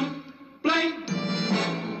to blame.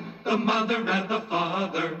 The mother and the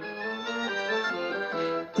father.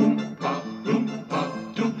 Oompa,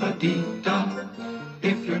 loompa, doompa-dee-da.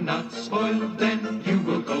 If you're not spoiled, then you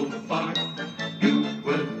will go far. You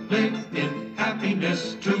will live in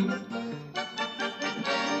happiness too.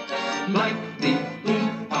 Like the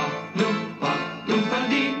Oompa, Loompa,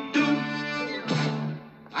 Loompa-dee-doo.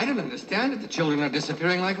 I don't understand it. The children are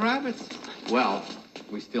disappearing like rabbits. Well,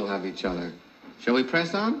 we still have each other. Shall we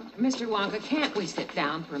press on? Mr. Wonka, can't we sit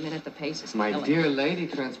down for a minute? The pace is My killing. dear lady,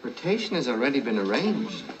 transportation has already been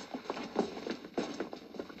arranged.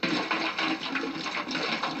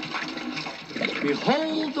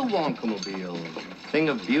 Behold the Wonkamobile. Thing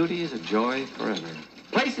of beauty is a joy forever.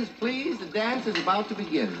 Places, please. The dance is about to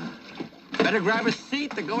begin. Better grab a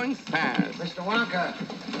seat. They're going fast. Mr. Wonka,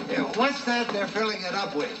 what's that they're filling it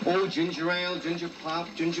up with? Oh, ginger ale, ginger pop,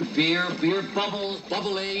 ginger beer, beer bubbles,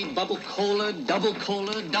 bubble aid, bubble cola, double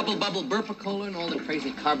bubble burpa cola, and all the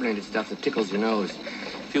crazy carbonated stuff that tickles your nose.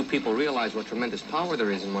 Few people realize what tremendous power there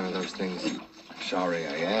is in one of those things. Sorry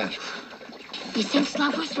I asked. You think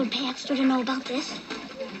Slugworth would pay extra to know about this?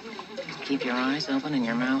 Keep your eyes open and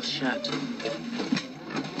your mouth shut.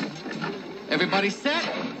 Everybody set?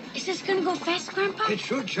 Is this gonna go fast, Grandpa? It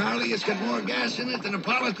should, Charlie. It's got more gas in it than a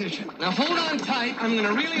politician. Now hold on tight. I'm going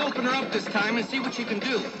to really open her up this time and see what she can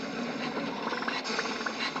do.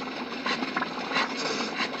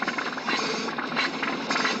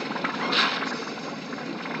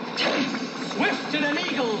 Swifter than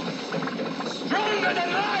eagles, stronger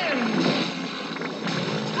than lions.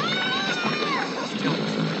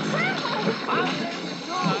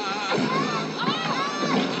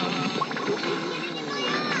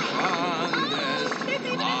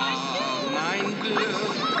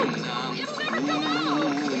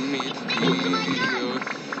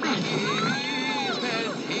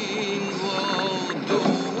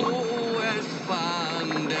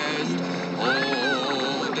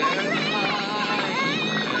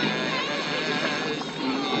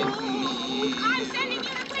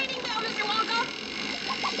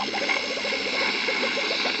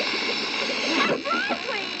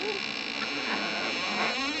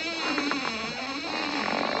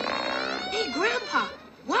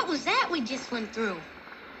 went through.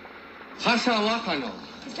 Hasawakano.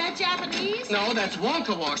 Is that Japanese? No, that's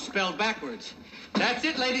Wonka wash spelled backwards. That's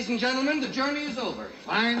it, ladies and gentlemen. The journey is over.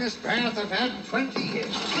 Finest bath I've had in 20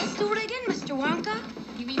 years. Let's do it again, Mr. Wonka.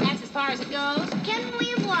 You mean that's as far as it goes? Can we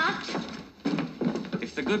have walked?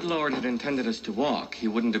 If the good Lord had intended us to walk, he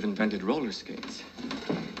wouldn't have invented roller skates.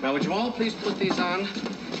 Now, would you all please put these on?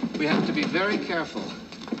 We have to be very careful.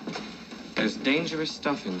 There's dangerous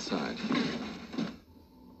stuff inside.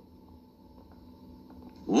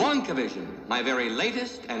 Wonkavision, my very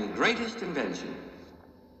latest and greatest invention.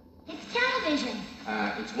 It's television.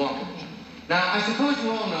 It's Wonkavision. Now, I suppose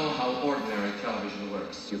you all know how ordinary television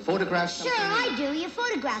works. You photograph something. Sure, I do. You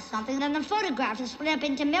photograph something, then the photographs are split up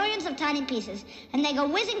into millions of tiny pieces, and they go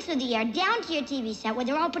whizzing through the air down to your TV set where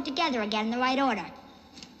they're all put together again in the right order.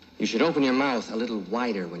 You should open your mouth a little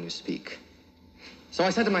wider when you speak. So I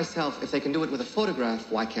said to myself, if they can do it with a photograph,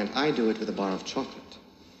 why can't I do it with a bar of chocolate?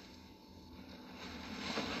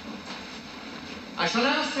 I shall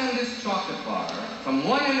now send this chocolate bar from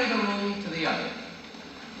one end of the room to the other.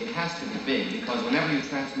 It has to be big because whenever you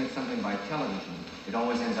transmit something by television, it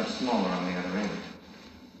always ends up smaller on the other end.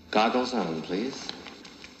 Goggles on, please.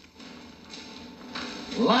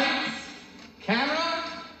 Lights, camera,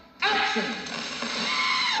 action!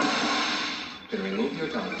 Then remove your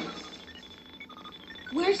goggles.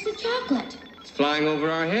 Where's the chocolate? It's flying over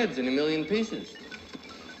our heads in a million pieces.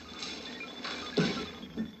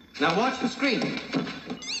 Now watch the screen.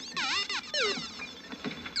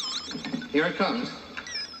 Here it comes.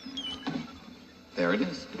 There it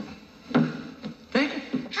is. Take it.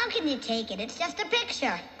 How can you take it? It's just a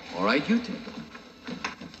picture. All right, you take it.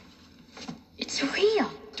 It's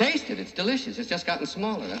real. Taste it. It's delicious. It's just gotten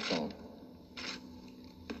smaller, that's all.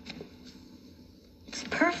 It's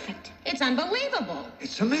perfect. It's unbelievable.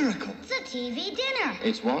 It's a miracle. It's a TV dinner.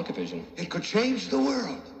 It's Wonkavision. It could change the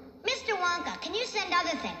world. Mr. Wonka, can you send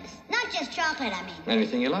other things? Not just chocolate, I mean.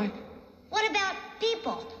 Anything you like. What about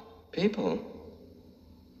people? People?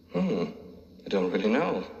 I don't really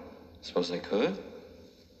know. Suppose I could?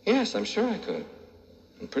 Yes, I'm sure I could.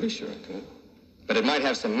 I'm pretty sure I could. But it might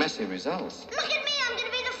have some messy results. Look at me. I'm going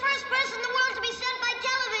to be the first person in the world to be sent by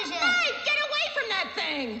television. Hey, get away from that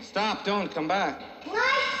thing! Stop, don't, come back.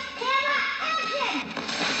 Lights, camera, action!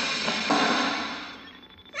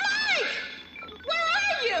 Mike! Where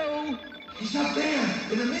are you? He's up there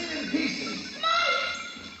in a million pieces. Mike!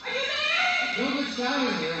 Are you there? No good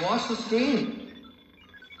shouting here. Watch the screen.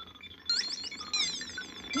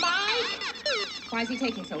 Mike! Why is he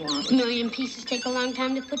taking so long? A million pieces take a long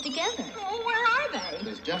time to put together. Oh, where are they?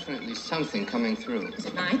 There's definitely something coming through. Is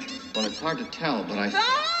it Mike? Well, it's hard to tell, but I...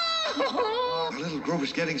 Oh! The little group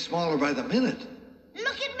is getting smaller by the minute.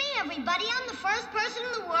 Look at me, everybody. I'm the first person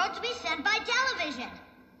in the world to be sent by television.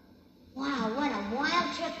 Wow, what a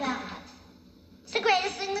wild trip that was. It's the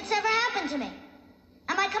greatest thing that's ever happened to me.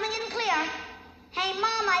 Am I coming in clear? Hey,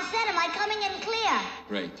 Mom, I said, am I coming in clear?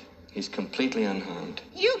 Great. He's completely unharmed.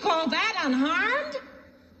 You call that unharmed?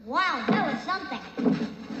 Wow, that was something.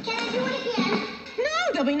 Can I do it again?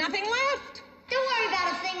 No, there'll be nothing left. Don't worry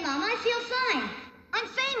about a thing, Mom. I feel fine. I'm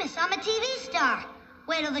famous. I'm a TV star.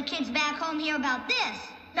 Wait till the kids back home hear about this.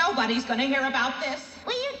 Nobody's gonna hear about this.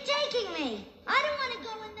 Where you taking me? I don't want to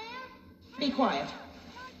go in there. Be quiet.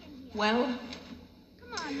 Well?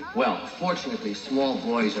 Come on, Mom. Well, fortunately, small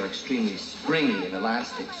boys are extremely springy and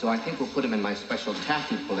elastic, so I think we'll put him in my special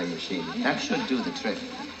taffy pulling machine. That should do the trick.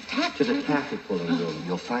 To the taffy pulling room.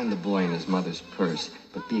 You'll find the boy in his mother's purse,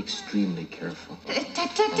 but be extremely careful.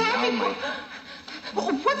 Taffy?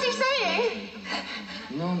 What's he saying?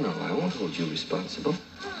 No, I won't hold you responsible.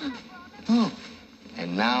 Oh.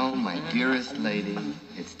 And now, my dearest lady,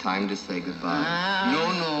 it's time to say goodbye.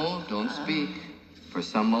 No, don't speak. For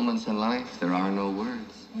some moments in life, there are no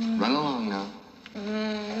words. Run along now.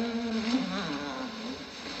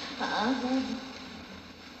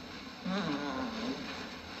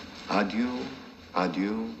 Adieu,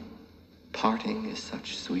 adieu. Parting is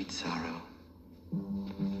such sweet sorrow.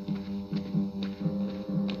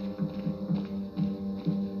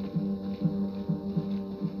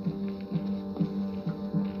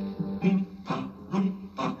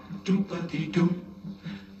 Oompa, doompa-dee-doo.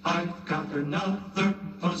 I've got another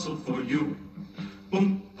puzzle for you.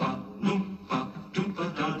 Oompa, loompa,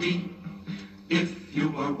 doompa-da-dee. If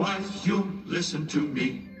you are wise, you'll listen to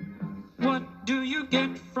me. What do you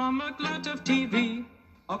get from a glut of TV?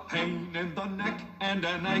 A pain in the neck and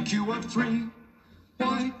an IQ of 3.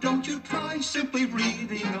 Why don't you try simply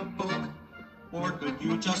reading a book? Or could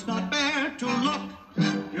you just not bear to look?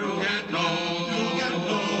 You'll get no, you'll get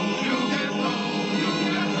no, you'll get no, you'll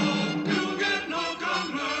get no, you'll get no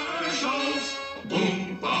commercials.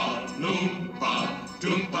 Oompa, loompa.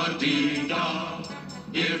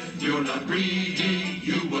 not greedy,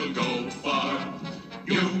 you will go far.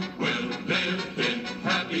 You will live in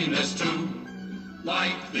happiness too,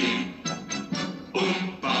 like the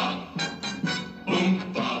Oompa,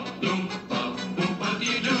 Oompa, Loompa,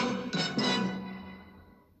 Oompa-dee-doo.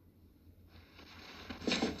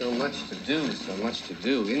 So much to do, so much to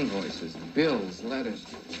do. Invoices, bills, letters.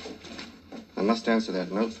 I must answer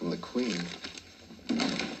that note from the Queen.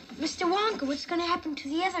 Mr. Wonka, what's going to happen to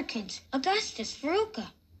the other kids? Augustus, Veruca.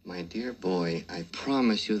 My dear boy, I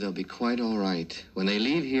promise you they'll be quite all right. When they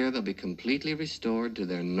leave here, they'll be completely restored to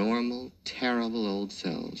their normal, terrible old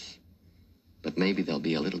selves. But maybe they'll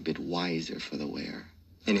be a little bit wiser for the wear.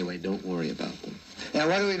 Anyway, don't worry about them. Now,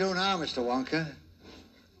 what do we do now, Mr. Wonka?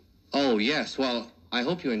 Oh, yes, well, I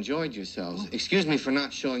hope you enjoyed yourselves. Excuse me for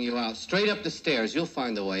not showing you out. Straight up the stairs. You'll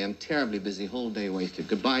find the way. I'm terribly busy. Whole day wasted.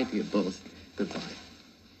 Goodbye to you both. Goodbye.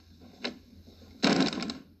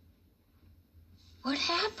 What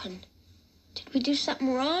happened? Did we do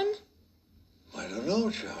something wrong? I don't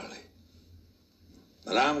know, Charlie.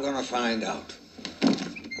 But I'm going to find out.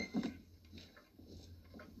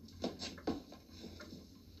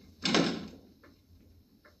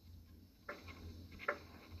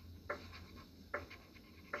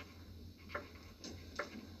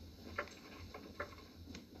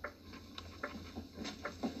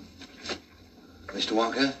 Mr.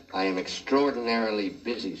 Wonka? I am extraordinarily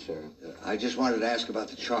busy, sir. I just wanted to ask about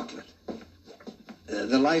the chocolate.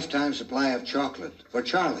 The lifetime supply of chocolate for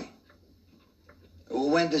Charlie.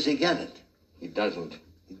 When does he get it? He doesn't.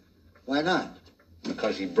 Why not?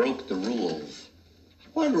 Because he broke the rules.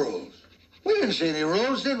 What rules? We didn't see any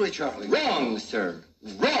rules, did we, Charlie? Wrong, sir.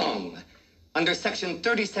 Wrong. Under Section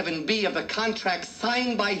 37B of the contract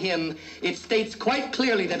signed by him, it states quite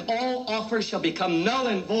clearly that all offers shall become null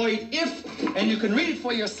and void if, and you can read it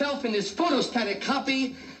for yourself in this photostatic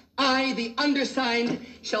copy, I, the undersigned,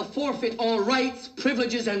 shall forfeit all rights,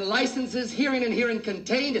 privileges, and licenses herein and herein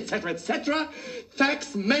contained, etc., etc.,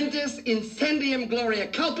 fax mentis incendium gloria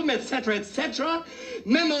culpum, etc., etc.,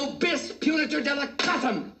 memo bis punitor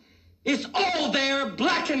delicatum. It's all there,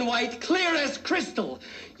 black and white, clear as crystal.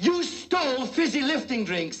 You stole fizzy lifting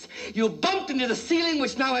drinks. You bumped into the ceiling,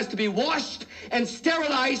 which now has to be washed and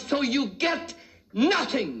sterilized, so you get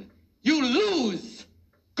nothing. You lose.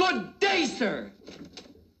 Good day, sir.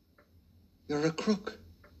 You're a crook.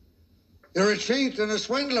 You're a cheat and a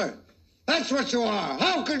swindler. That's what you are.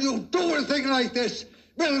 How can you do a thing like this?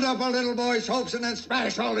 Build up a little boy's hopes and then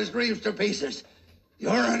smash all his dreams to pieces.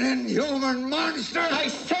 You're an inhuman monster! I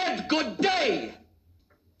said good day!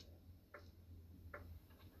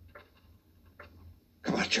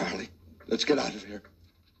 Come on, Charlie. Let's get out of here.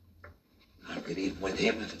 I'll get even with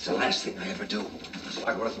him if it's the last thing I ever do.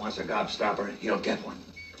 Slugworth wants a gobstopper, he'll get one.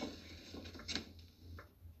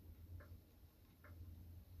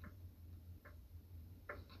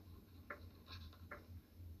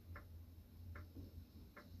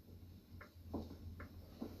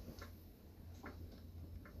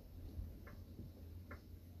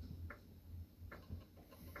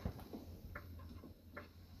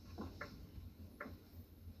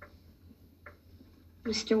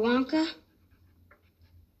 Mr. Wonka?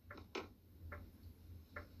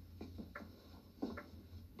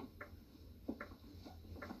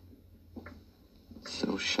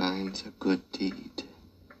 So shines a good deed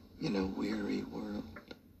in a weary world.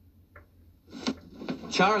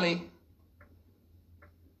 Charlie.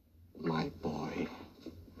 My boy.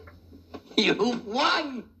 You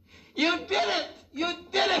won! You did it! You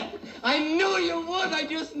did it! I knew you would! I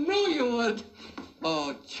just knew you would!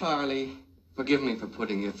 Oh, Charlie. Forgive me for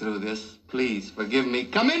putting you through this. Please, forgive me.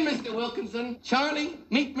 Come in, Mr. Wilkinson. Charlie,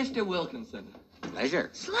 meet Mr. Wilkinson.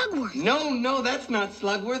 Pleasure. Slugworth. No, that's not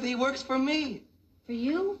Slugworth. He works for me. For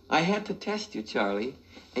you? I had to test you, Charlie,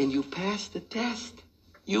 and you passed the test.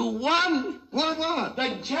 You won! Won what?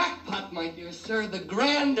 The jackpot, my dear sir. The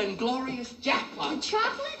grand and glorious jackpot. The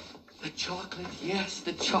chocolate? The chocolate, yes,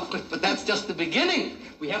 the chocolate. But that's just the beginning.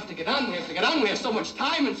 We have to get on. We have to get on. We have so much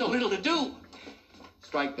time and so little to do.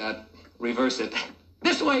 Strike that. Reverse it.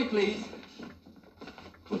 This way, please.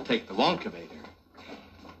 We'll take the Wonkavator.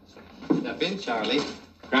 Step in, Charlie.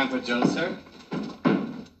 Grandpa Joe, sir.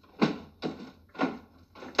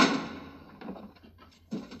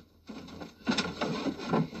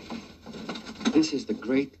 This is the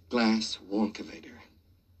great glass Wonkavator.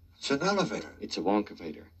 It's an elevator. It's a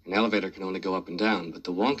Wonkavator. An elevator can only go up and down, but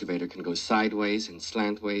the Wonkavator can go sideways and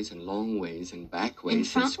slantways and long ways and back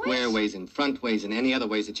ways and square ways and front ways and any other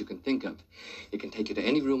ways that you can think of. It can take you to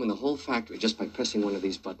any room in the whole factory just by pressing one of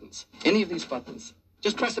these buttons. Any of these buttons.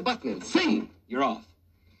 Just press a button and sing! You're off.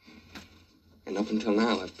 And up until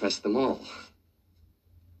now, I've pressed them all.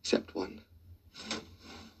 Except one.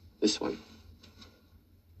 This one.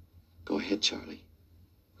 Go ahead, Charlie.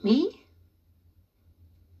 Me?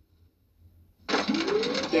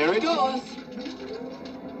 There it goes.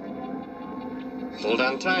 Hold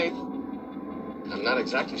on tight. I'm not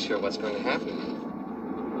exactly sure what's going to happen.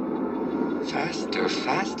 Faster,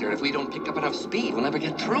 faster. If we don't pick up enough speed, we'll never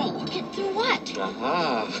get through. Get through what?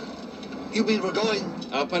 Aha. You mean we're going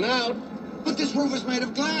Up and out. But this roof is made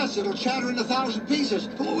of glass. It'll shatter in 1,000 pieces.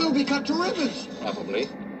 We'll be cut to ribbons. Probably.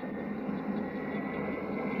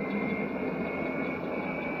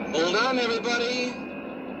 Hold on, everybody.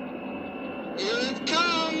 Here it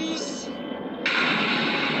comes.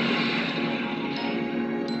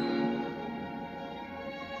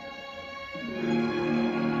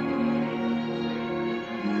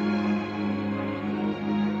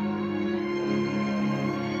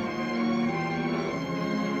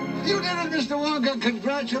 You did it, Mr. Wonka.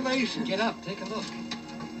 Congratulations. Get up, take a look.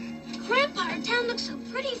 Grandpa, our town looks so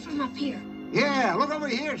pretty from up here. Yeah, look over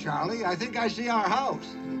here, Charlie. I think I see our house.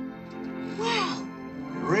 Wow.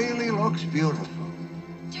 It really looks beautiful.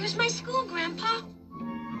 There's my school, Grandpa.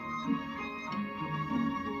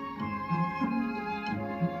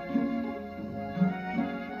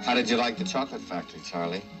 How did you like the chocolate factory,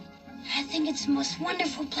 Charlie? I think it's the most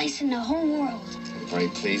wonderful place in the whole world. I'm very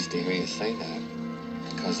pleased to hear you say that,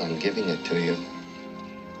 because I'm giving it to you.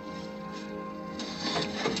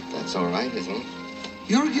 That's all right, isn't it?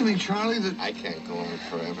 You're giving Charlie the... I can't go on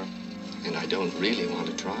forever, and I don't really want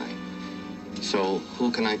to try. So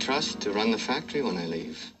who can I trust to run the factory when I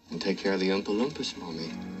leave and take care of the Oompa Loompas for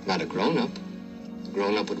me? Not a grown-up. A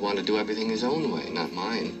grown-up would want to do everything his own way, not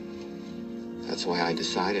mine. That's why I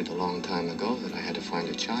decided a long time ago that I had to find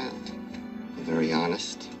a child. A very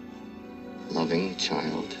honest, loving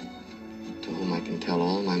child to whom I can tell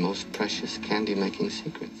all my most precious candy-making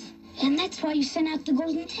secrets. And that's why you sent out the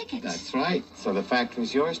golden tickets. That's right. So the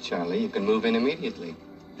factory's yours, Charlie. You can move in immediately.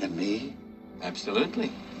 And me?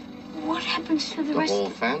 Absolutely. What happens to the The rest? whole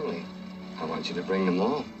family. I want you to bring them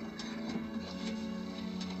all.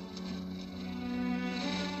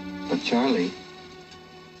 But Charlie,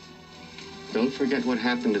 don't forget what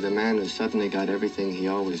happened to the man who suddenly got everything he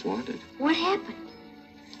always wanted. What happened?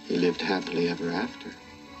 He lived happily ever after.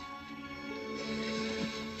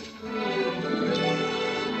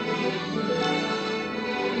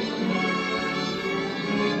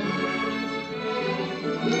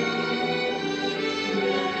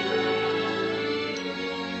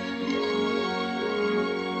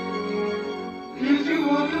 If you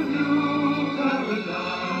want a new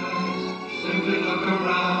paradise, simply look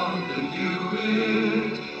around and view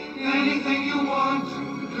it. Anything you want to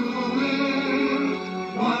do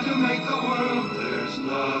it. Want to make the world, there's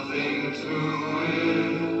nothing to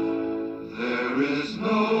it. There is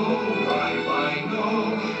no life I know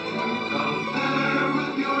to compare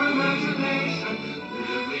with your imagination.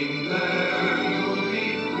 Living there, you'll be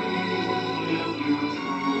free if you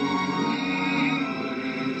truly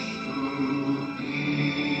wish to be.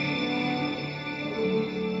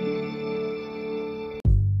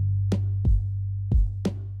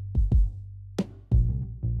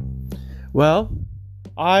 Well,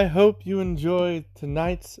 I hope you enjoyed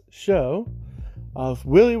tonight's show of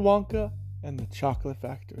Willy Wonka and the Chocolate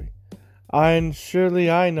Factory. And surely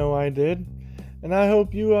I know I did, and I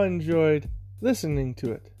hope you enjoyed listening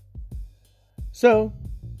to it. So,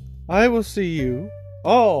 I will see you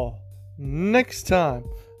all next time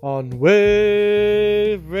on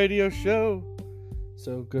Wave Radio Show.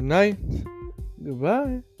 So good night,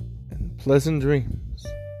 goodbye, and pleasant dreams.